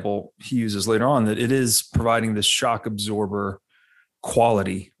an example he uses later on, that it is providing this shock absorber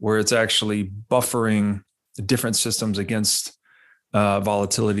quality where it's actually buffering the different systems against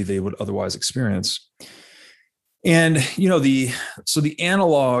volatility they would otherwise experience. And the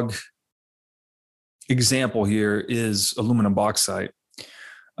analog example here is aluminum bauxite.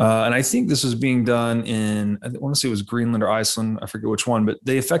 And I think this was being done in, I want to say it was Greenland or Iceland, I forget which one, but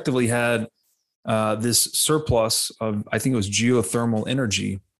they effectively had this surplus of, I think it was geothermal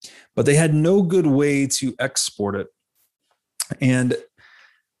energy, but they had no good way to export it. And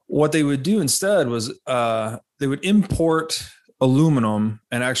what they would do instead was they would import aluminum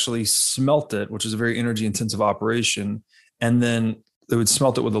and actually smelt it, which is a very energy intensive operation. And then they would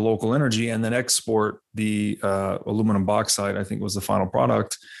smelt it with the local energy and then export the aluminum bauxite, I think was the final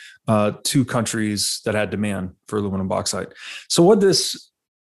product, to countries that had demand for aluminum bauxite. So what this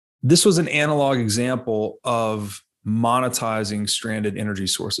was an analog example of monetizing stranded energy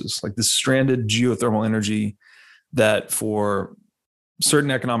sources, like this stranded geothermal energy that for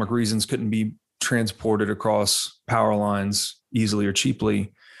certain economic reasons couldn't be transported across power lines easily or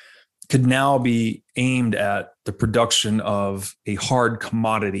cheaply, could now be aimed at the production of a hard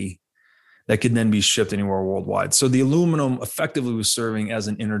commodity that could then be shipped anywhere worldwide. So the aluminum effectively was serving as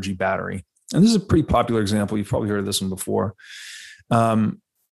an energy battery. And this is a pretty popular example. You've probably heard of this one before.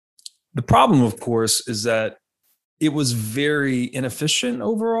 The problem, of course, is that it was very inefficient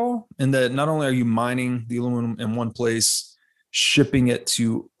overall, in that not only are you mining the aluminum in one place, shipping it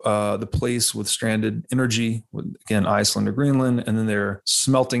to the place with stranded energy, again, Iceland or Greenland, and then they're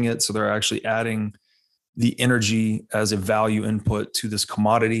smelting it. So they're actually adding the energy as a value input to this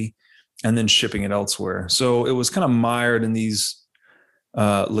commodity and then shipping it elsewhere. So it was kind of mired in these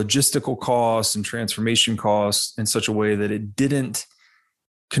logistical costs and transformation costs in such a way that it didn't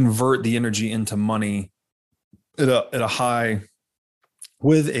convert the energy into money at a high,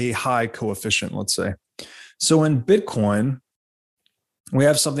 with a high coefficient, let's say. So in Bitcoin, we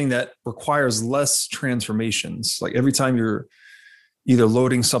have something that requires less transformations. Like every time you're either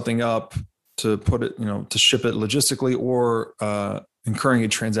loading something up to put it, to ship it logistically, or incurring a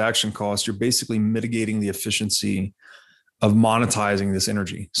transaction cost, you're basically mitigating the efficiency of monetizing this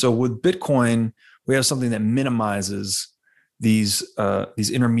energy. So with Bitcoin, we have something that minimizes these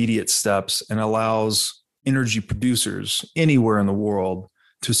intermediate steps and allows energy producers anywhere in the world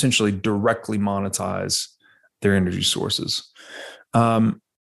to essentially directly monetize their energy sources. And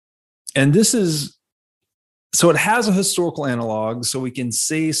this is, so it has a historical analog, so we can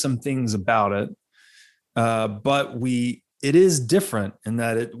say some things about it, but it is different in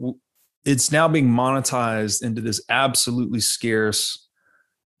that it's now being monetized into this absolutely scarce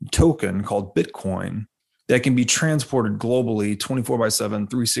token called Bitcoin that can be transported globally 24/7,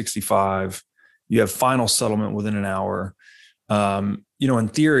 365. You have final settlement within an hour. In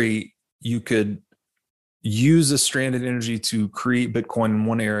theory, you could use the stranded energy to create Bitcoin in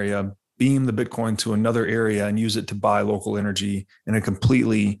one area, beam the Bitcoin to another area, and use it to buy local energy in a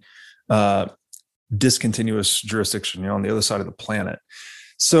completely discontinuous jurisdiction, on the other side of the planet.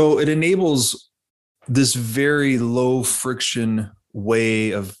 So it enables this very low friction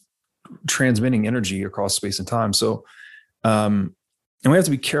way of transmitting energy across space and time. So, and we have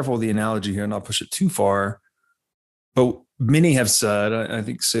to be careful with the analogy here and not push it too far. But many have said, I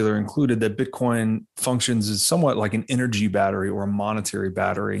think Saylor included, that Bitcoin functions as somewhat like an energy battery or a monetary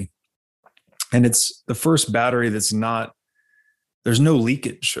battery. And it's the first battery there's no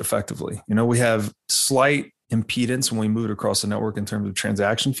leakage effectively. We have slight impedance when we move it across the network in terms of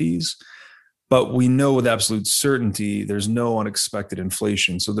transaction fees, but we know with absolute certainty there's no unexpected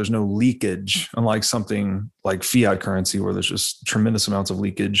inflation. So there's no leakage, unlike something like fiat currency where there's just tremendous amounts of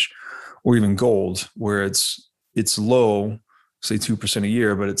leakage, or even gold where it's low, say 2% a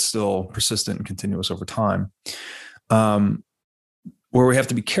year, but it's still persistent and continuous over time. Where we have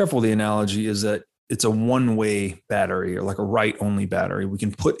to be careful, the analogy is that it's a one-way battery, or like a write-only battery. We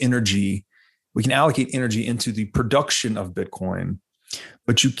can allocate energy into the production of Bitcoin,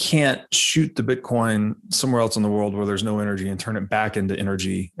 but you can't shoot the Bitcoin somewhere else in the world where there's no energy and turn it back into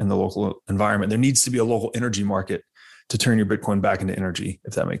energy in the local environment. There needs to be a local energy market to turn your Bitcoin back into energy,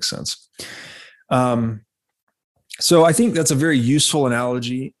 if that makes sense. So I think that's a very useful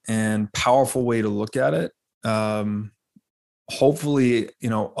analogy and powerful way to look at it. Hopefully,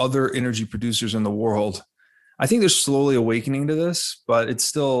 other energy producers in the world, I think they're slowly awakening to this, but it's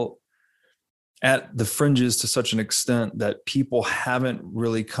still at the fringes to such an extent that people haven't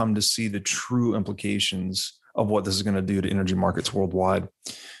really come to see the true implications of what this is going to do to energy markets worldwide.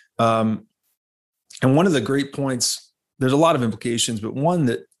 And one of the great points, there's a lot of implications, but one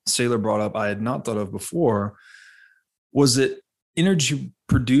that Saylor brought up I had not thought of before, was that energy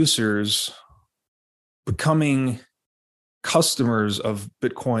producers becoming customers of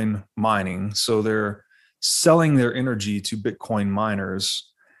Bitcoin mining. So they're selling their energy to Bitcoin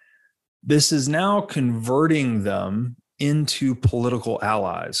miners. This is now converting them into political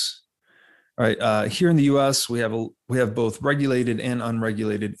allies. All right. Here in the U.S., we have both regulated and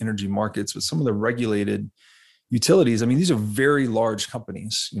unregulated energy markets. But some of the regulated utilities, I mean, these are very large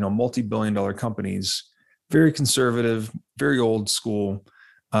companies, multi-billion-dollar companies, very conservative, very old school.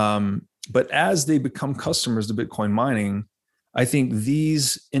 But as they become customers to Bitcoin mining, I think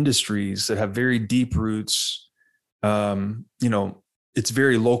these industries that have very deep roots, it's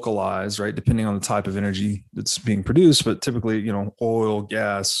very localized, right? Depending on the type of energy that's being produced, but typically, oil,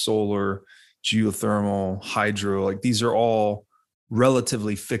 gas, solar, geothermal, hydro, like these are all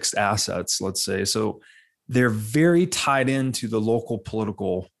relatively fixed assets, let's say. So they're very tied into the local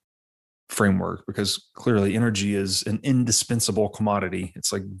political framework because clearly energy is an indispensable commodity.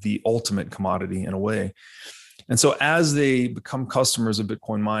 It's like the ultimate commodity in a way. And so as they become customers of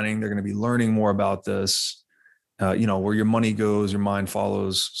Bitcoin mining, they're going to be learning more about this, where your money goes, your mind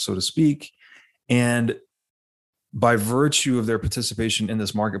follows, so to speak. And by virtue of their participation in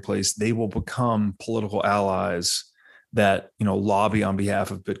this marketplace, they will become political allies that, lobby on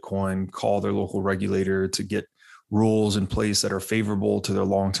behalf of Bitcoin, call their local regulator to get rules in place that are favorable to their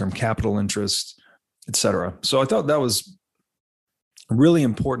long-term capital interests, et cetera. So I thought that was a really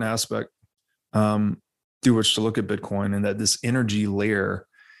important aspect through which to look at Bitcoin, and that this energy layer,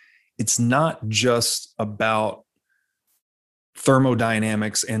 it's not just about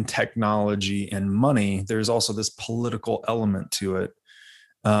thermodynamics and technology and money. There's also this political element to it,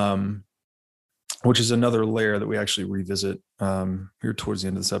 which is another layer that we actually revisit here towards the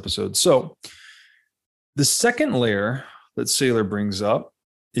end of this episode. So the second layer that Saylor brings up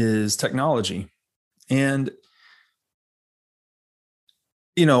is technology. And,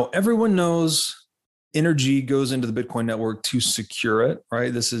 everyone knows energy goes into the Bitcoin network to secure it,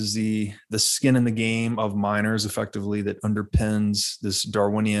 right? This is the skin in the game of miners, effectively, that underpins this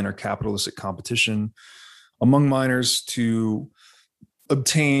Darwinian or capitalistic competition among miners to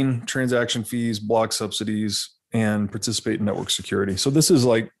obtain transaction fees, block subsidies, and participate in network security. So this is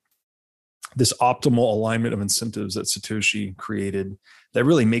like this optimal alignment of incentives that Satoshi created that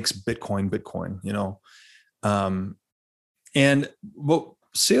really makes Bitcoin Bitcoin, and what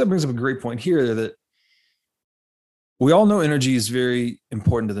Saylor brings up a great point here, that we all know energy is very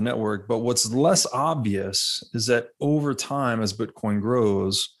important to the network, but what's less obvious is that over time, as Bitcoin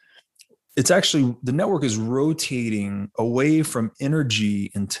grows, it's actually, the network is rotating away from energy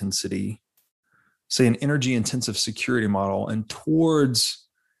intensity, say an energy intensive security model, and towards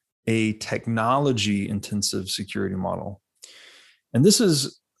a technology intensive security model. And this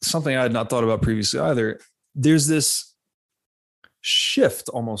is something I had not thought about previously either. There's this shift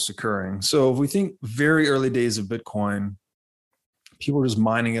almost occurring. So if we think very early days of Bitcoin, people were just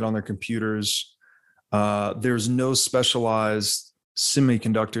mining it on their computers. There's no specialized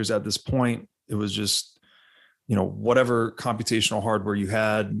semiconductors at this point. It was just, whatever computational hardware you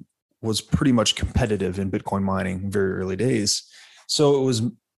had was pretty much competitive in Bitcoin mining in very early days. So it was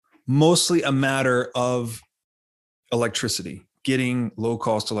mostly a matter of electricity, getting low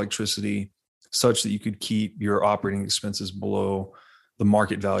cost electricity such that you could keep your operating expenses below the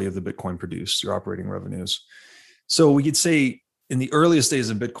market value of the Bitcoin produced, your operating revenues. So we could say in the earliest days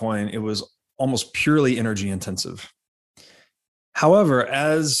of Bitcoin, it was almost purely energy intensive. However,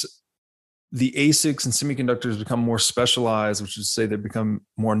 as the ASICs and semiconductors become more specialized, which is to say they become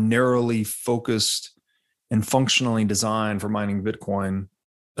more narrowly focused and functionally designed for mining Bitcoin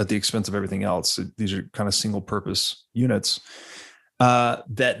at the expense of everything else, these are kind of single purpose units,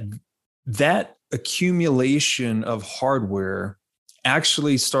 that accumulation of hardware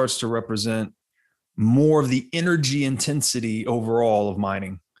actually starts to represent more of the energy intensity overall of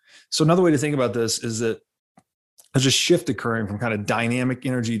mining. So another way to think about this is that there's a shift occurring from kind of dynamic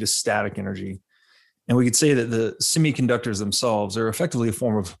energy to static energy. And we could say that the semiconductors themselves are effectively a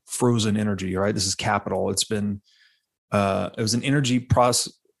form of frozen energy, right? This is capital. It was an energy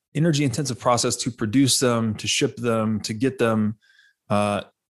intensive process to produce them, to ship them, to get them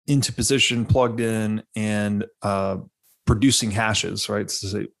into position, plugged in, and producing hashes, right?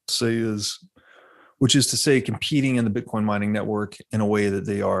 Which is to say, competing in the Bitcoin mining network in a way that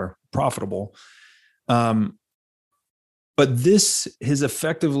they are profitable. But this has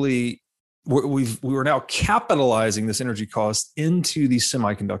effectively, we're now capitalizing this energy cost into these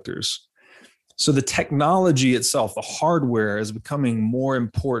semiconductors. So the technology itself, the hardware, is becoming more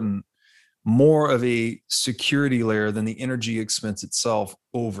important, more of a security layer than the energy expense itself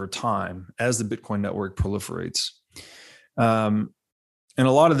over time as the Bitcoin network proliferates. And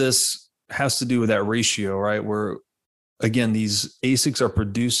a lot of this has to do with that ratio, right? Where, again, these ASICs are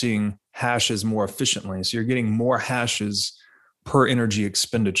producing hashes more efficiently. So you're getting more hashes per energy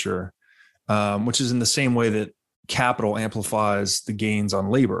expenditure, which is in the same way that capital amplifies the gains on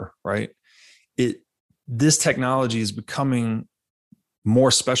labor, right? This technology is becoming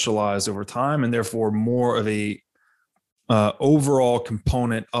more specialized over time, and therefore more of a overall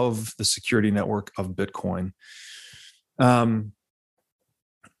component of the security network of Bitcoin. And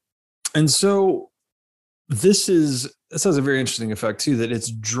so this has a very interesting effect too, that it's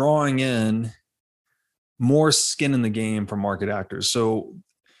drawing in more skin in the game for market actors. So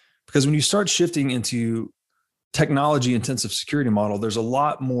because when you start shifting into technology intensive security model, there's a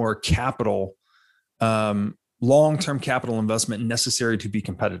lot more capital, long-term capital investment necessary to be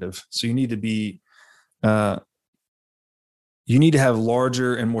competitive. So you need to have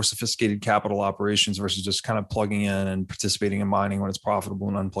larger and more sophisticated capital operations versus just kind of plugging in and participating in mining when it's profitable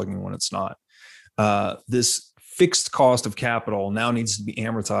and unplugging when it's not. This fixed cost of capital now needs to be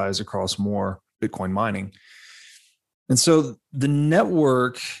amortized across more Bitcoin mining. And so the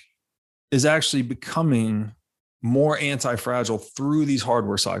network is actually becoming more anti-fragile through these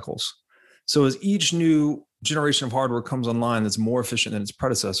hardware cycles. So as each new generation of hardware comes online that's more efficient than its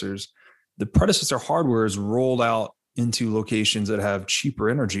predecessors, the predecessor hardware is rolled out into locations that have cheaper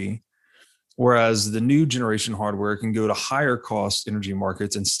energy, whereas the new generation hardware can go to higher cost energy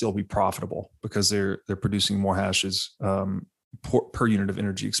markets and still be profitable because they're producing more hashes per unit of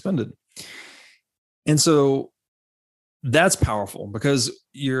energy expended. And so that's powerful because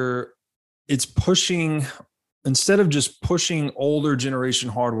it's pushing, instead of just pushing older generation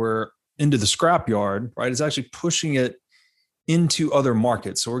hardware into the scrapyard, right? It's actually pushing it into other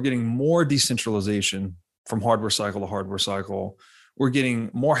markets. So we're getting more decentralization from hardware cycle to hardware cycle. We're getting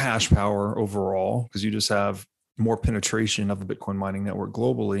more hash power overall because you just have more penetration of the Bitcoin mining network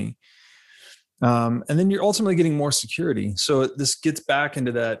globally. And then you're ultimately getting more security. So this gets back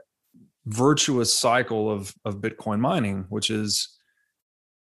into that virtuous cycle of Bitcoin mining, which is,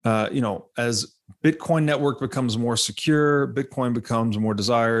 as Bitcoin network becomes more secure, Bitcoin becomes more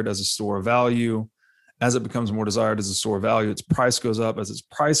desired as a store of value. As it becomes more desired as a store of value, its price goes up. As its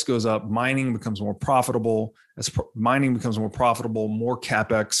price goes up, mining becomes more profitable. As mining becomes more profitable, more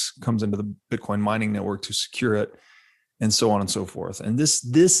CapEx comes into the Bitcoin mining network to secure it, and so on and so forth. And this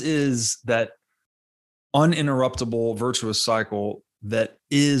is that uninterruptible virtuous cycle that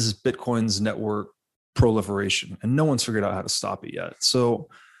is Bitcoin's network proliferation, and no one's figured out how to stop it yet. So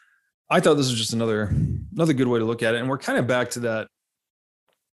I thought this was just another good way to look at it. And we're kind of back to that.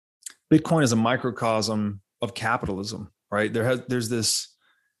 Bitcoin is a microcosm of capitalism, right? There's this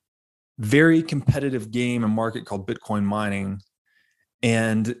very competitive game and market called Bitcoin mining,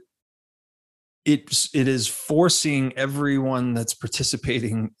 and it is forcing everyone that's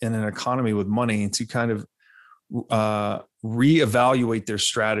participating in an economy with money to kind of reevaluate their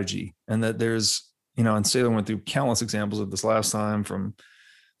strategy. And that there's, and Saylor went through countless examples of this last time, from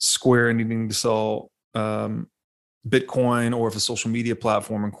Square needing to sell Bitcoin, or if a social media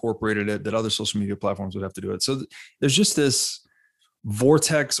platform incorporated it, that other social media platforms would have to do it. So there's just this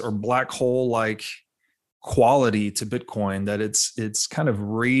vortex or black hole like quality to Bitcoin that it's kind of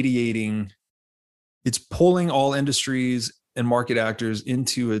radiating. It's pulling all industries and market actors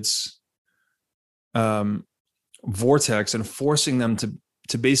into its vortex and forcing them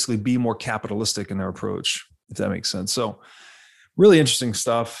to basically be more capitalistic in their approach, if that makes sense. So really interesting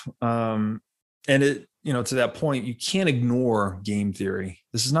stuff. And it, to that point, you can't ignore game theory.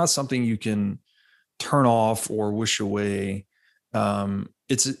 This is not something you can turn off or wish away.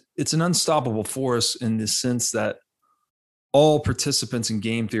 It's an unstoppable force in the sense that all participants in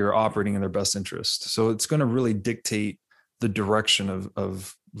game theory are operating in their best interest. So it's going to really dictate the direction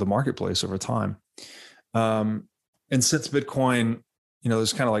of the marketplace over time. And since Bitcoin,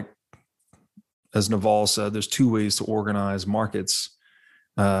 there's kind of like, as Naval said, there's two ways to organize markets,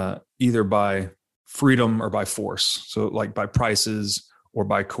 either by freedom or by force. So like by prices or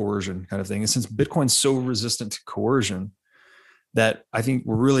by coercion kind of thing. And since Bitcoin's so resistant to coercion, that I think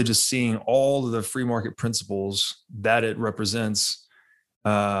we're really just seeing all of the free market principles that it represents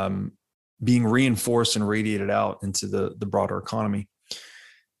being reinforced and radiated out into the broader economy.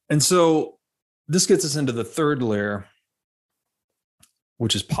 And so this gets us into the third layer,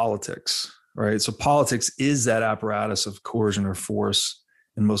 which is politics, right? So politics is that apparatus of coercion or force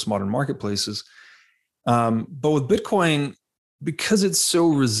in most modern marketplaces. But with Bitcoin, because it's so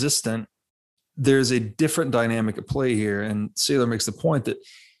resistant, there's a different dynamic at play here. And Saylor makes the point that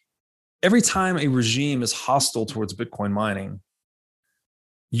every time a regime is hostile towards Bitcoin mining,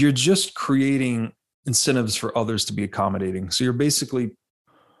 you're just creating incentives for others to be accommodating. So you're basically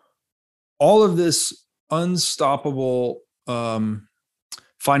all of this unstoppable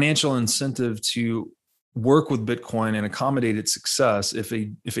financial incentive to work with Bitcoin and accommodate its success. If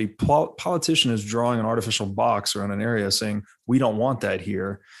a politician is drawing an artificial box around an area saying, we don't want that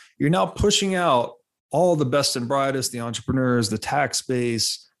here, you're now pushing out all the best and brightest, the entrepreneurs, the tax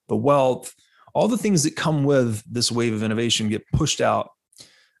base, the wealth, all the things that come with this wave of innovation get pushed out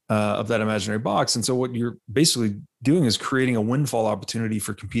of that imaginary box. And so what you're basically doing is creating a windfall opportunity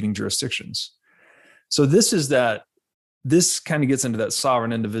for competing jurisdictions. So this kind of gets into that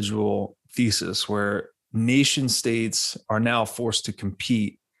sovereign individual thesis where nation states are now forced to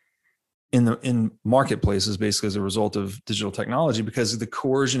compete in marketplaces basically as a result of digital technology because the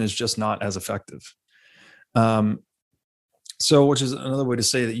coercion is just not as effective. So which is another way to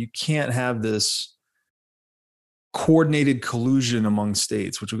say that you can't have this coordinated collusion among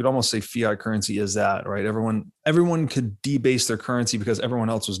states, which we could almost say fiat currency is that, right? Everyone could debase their currency because everyone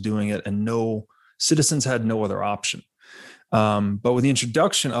else was doing it and no citizens had no other option. But with the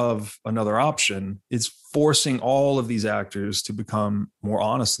introduction of another option, it's forcing all of these actors to become more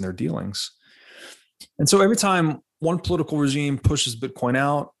honest in their dealings. And so every time one political regime pushes Bitcoin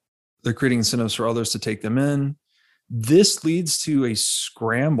out, they're creating incentives for others to take them in. This leads to a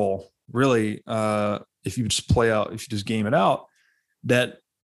scramble, really, if you just game it out, that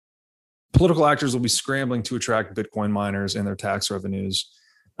political actors will be scrambling to attract Bitcoin miners and their tax revenues.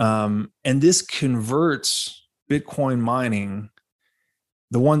 And this converts Bitcoin mining,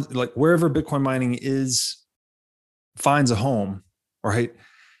 the ones like wherever Bitcoin mining finds a home, right?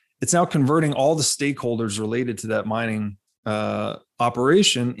 It's now converting all the stakeholders related to that mining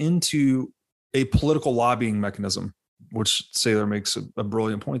operation into a political lobbying mechanism, which Saylor makes a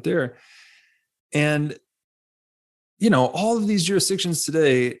brilliant point there. And, all of these jurisdictions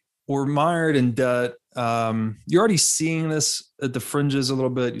today were mired in debt. You're already seeing this at the fringes a little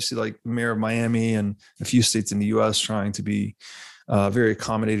bit. You see like the mayor of Miami and a few states in the US trying to be very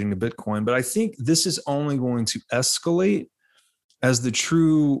accommodating to Bitcoin. But I think this is only going to escalate as the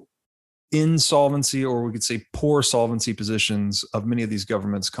true insolvency, or we could say poor solvency positions of many of these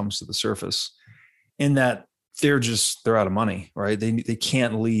governments comes to the surface, in that they're out of money, right? They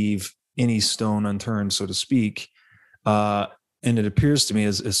can't leave any stone unturned, so to speak. And it appears to me,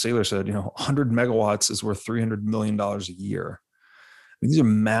 as Saylor said, 100 megawatts is worth $300 million a year. These are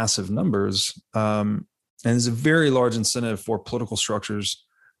massive numbers. And there's a very large incentive for political structures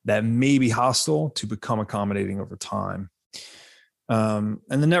that may be hostile to become accommodating over time. And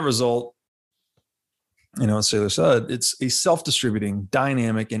the net result, as Saylor said, it's a self-distributing,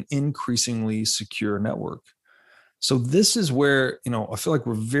 dynamic, and increasingly secure network. So this is where, I feel like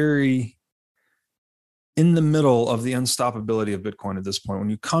we're very in the middle of the unstoppability of Bitcoin at this point. When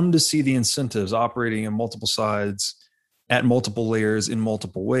you come to see the incentives operating in multiple sides, at multiple layers, in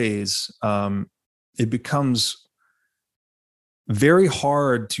multiple ways, it becomes very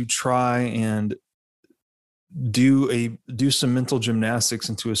hard to try and do some mental gymnastics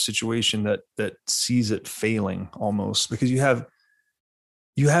into a situation that sees it failing almost, because you have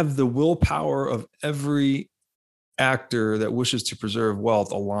the willpower of every actor that wishes to preserve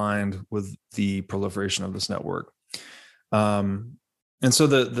wealth aligned with the proliferation of this network. And so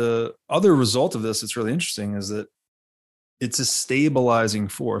the other result of this, it's really interesting, is that it's a stabilizing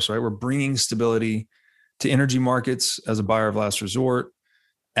force, right? We're bringing stability to energy markets as a buyer of last resort,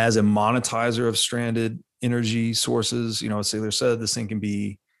 as a monetizer of stranded energy sources. As Saylor said,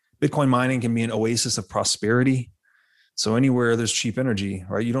 Bitcoin mining can be an oasis of prosperity. So anywhere there's cheap energy,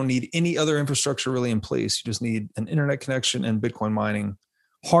 right? You don't need any other infrastructure really in place. You just need an internet connection and Bitcoin mining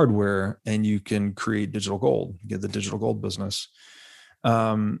hardware, and you can create digital gold. You get the digital gold business.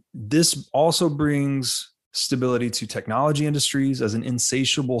 This also brings stability to technology industries as an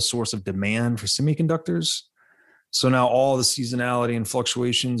insatiable source of demand for semiconductors. So now all the seasonality and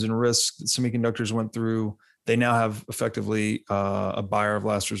fluctuations and risks that semiconductors went through, they now have effectively a buyer of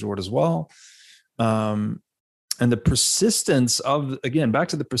last resort as well. And the persistence of, again, back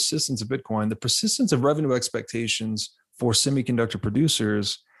to the persistence of Bitcoin, the persistence of revenue expectations for semiconductor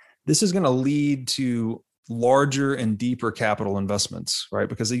producers, this is going to lead to larger and deeper capital investments, right?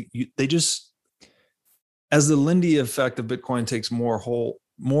 Because they just, as the Lindy effect of Bitcoin takes more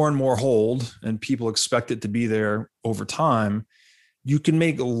and more hold, and people expect it to be there over time, you can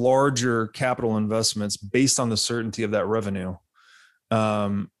make larger capital investments based on the certainty of that revenue.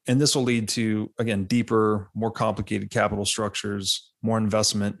 And this will lead to, again, deeper, more complicated capital structures, more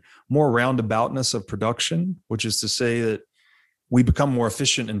investment, more roundaboutness of production, which is to say that we become more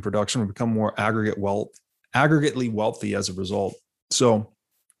efficient in production, we become more aggregately wealthy as a result. So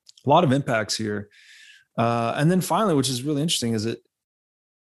a lot of impacts here. And then finally, which is really interesting, is that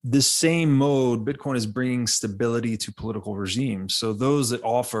this same mode, Bitcoin is bringing stability to political regimes. So those that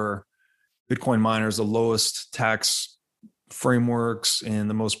offer Bitcoin miners the lowest tax frameworks and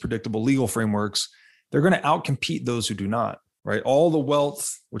the most predictable legal frameworks, they're going to outcompete those who do not, right? All the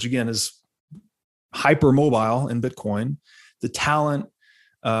wealth, which again is hyper mobile in Bitcoin, the talent,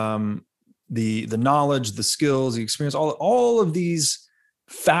 the knowledge, the skills, the experience, all of these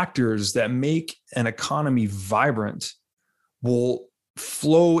factors that make an economy vibrant will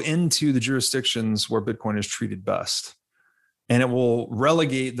flow into the jurisdictions where Bitcoin is treated best. And it will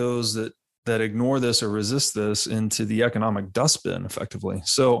relegate those that ignore this or resist this into the economic dustbin effectively.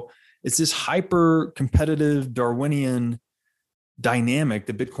 So it's this hyper competitive Darwinian dynamic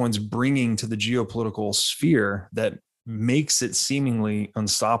that Bitcoin's bringing to the geopolitical sphere that makes it seemingly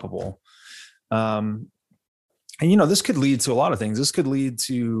unstoppable. And this could lead to a lot of things. This could lead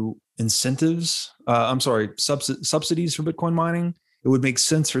to incentives. Subsidies for Bitcoin mining. It would make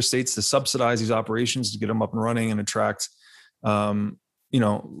sense for states to subsidize these operations to get them up and running and attract,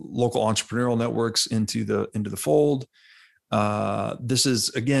 local entrepreneurial networks into the fold. This is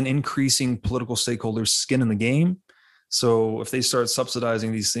again increasing political stakeholders' skin in the game. So if they start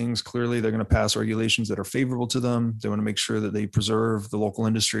subsidizing these things, clearly they're going to pass regulations that are favorable to them. They want to make sure that they preserve the local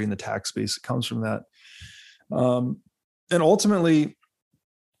industry and the tax base that comes from that. And ultimately,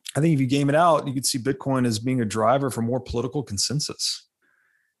 I think if you game it out, you could see Bitcoin as being a driver for more political consensus.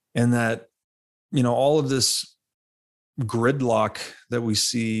 And that, all of this gridlock that we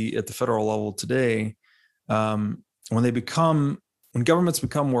see at the federal level today, when governments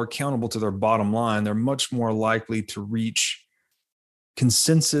become more accountable to their bottom line, they're much more likely to reach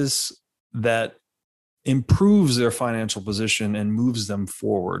consensus that improves their financial position and moves them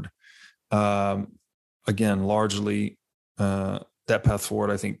forward. Again, largely that path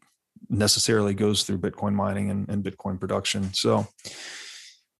forward, I think, necessarily goes through Bitcoin mining and Bitcoin production. So,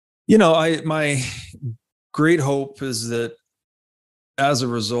 my great hope is that as a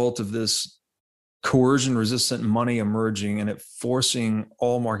result of this coercion resistant money emerging and it forcing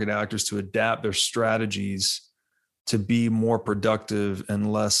all market actors to adapt their strategies to be more productive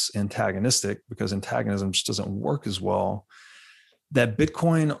and less antagonistic, because antagonism just doesn't work as well, that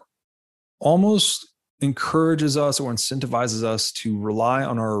Bitcoin almost encourages us or incentivizes us to rely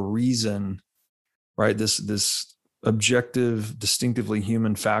on our reason, right? This objective, distinctively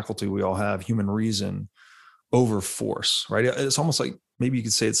human faculty we all have, human reason, over force, right? It's almost like, maybe you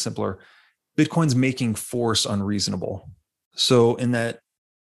could say it's simpler, Bitcoin's making force unreasonable. So in that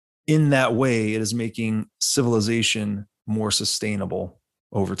way, it is making civilization more sustainable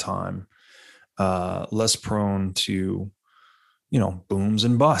over time, less prone to, booms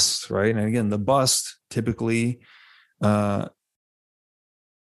and busts, right? And again, the bust typically, the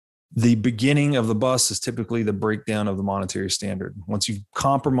beginning of the bust is typically the breakdown of the monetary standard. Once you've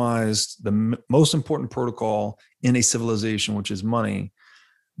compromised the most important protocol in a civilization, which is money,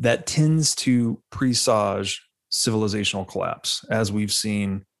 that tends to presage civilizational collapse, as we've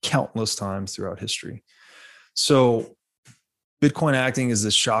seen countless times throughout history. So Bitcoin acting as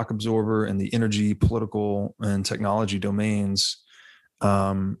this shock absorber in the energy, political, and technology domains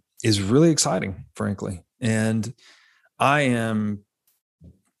is really exciting, frankly. And I am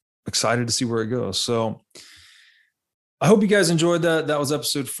excited to see where it goes. So I hope you guys enjoyed that. That was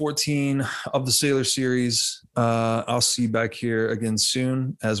episode 14 of the Saylor series. I'll see you back here again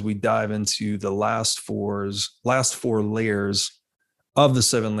soon as we dive into the last four layers of the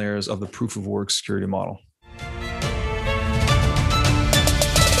 7 layers of the proof of work security model.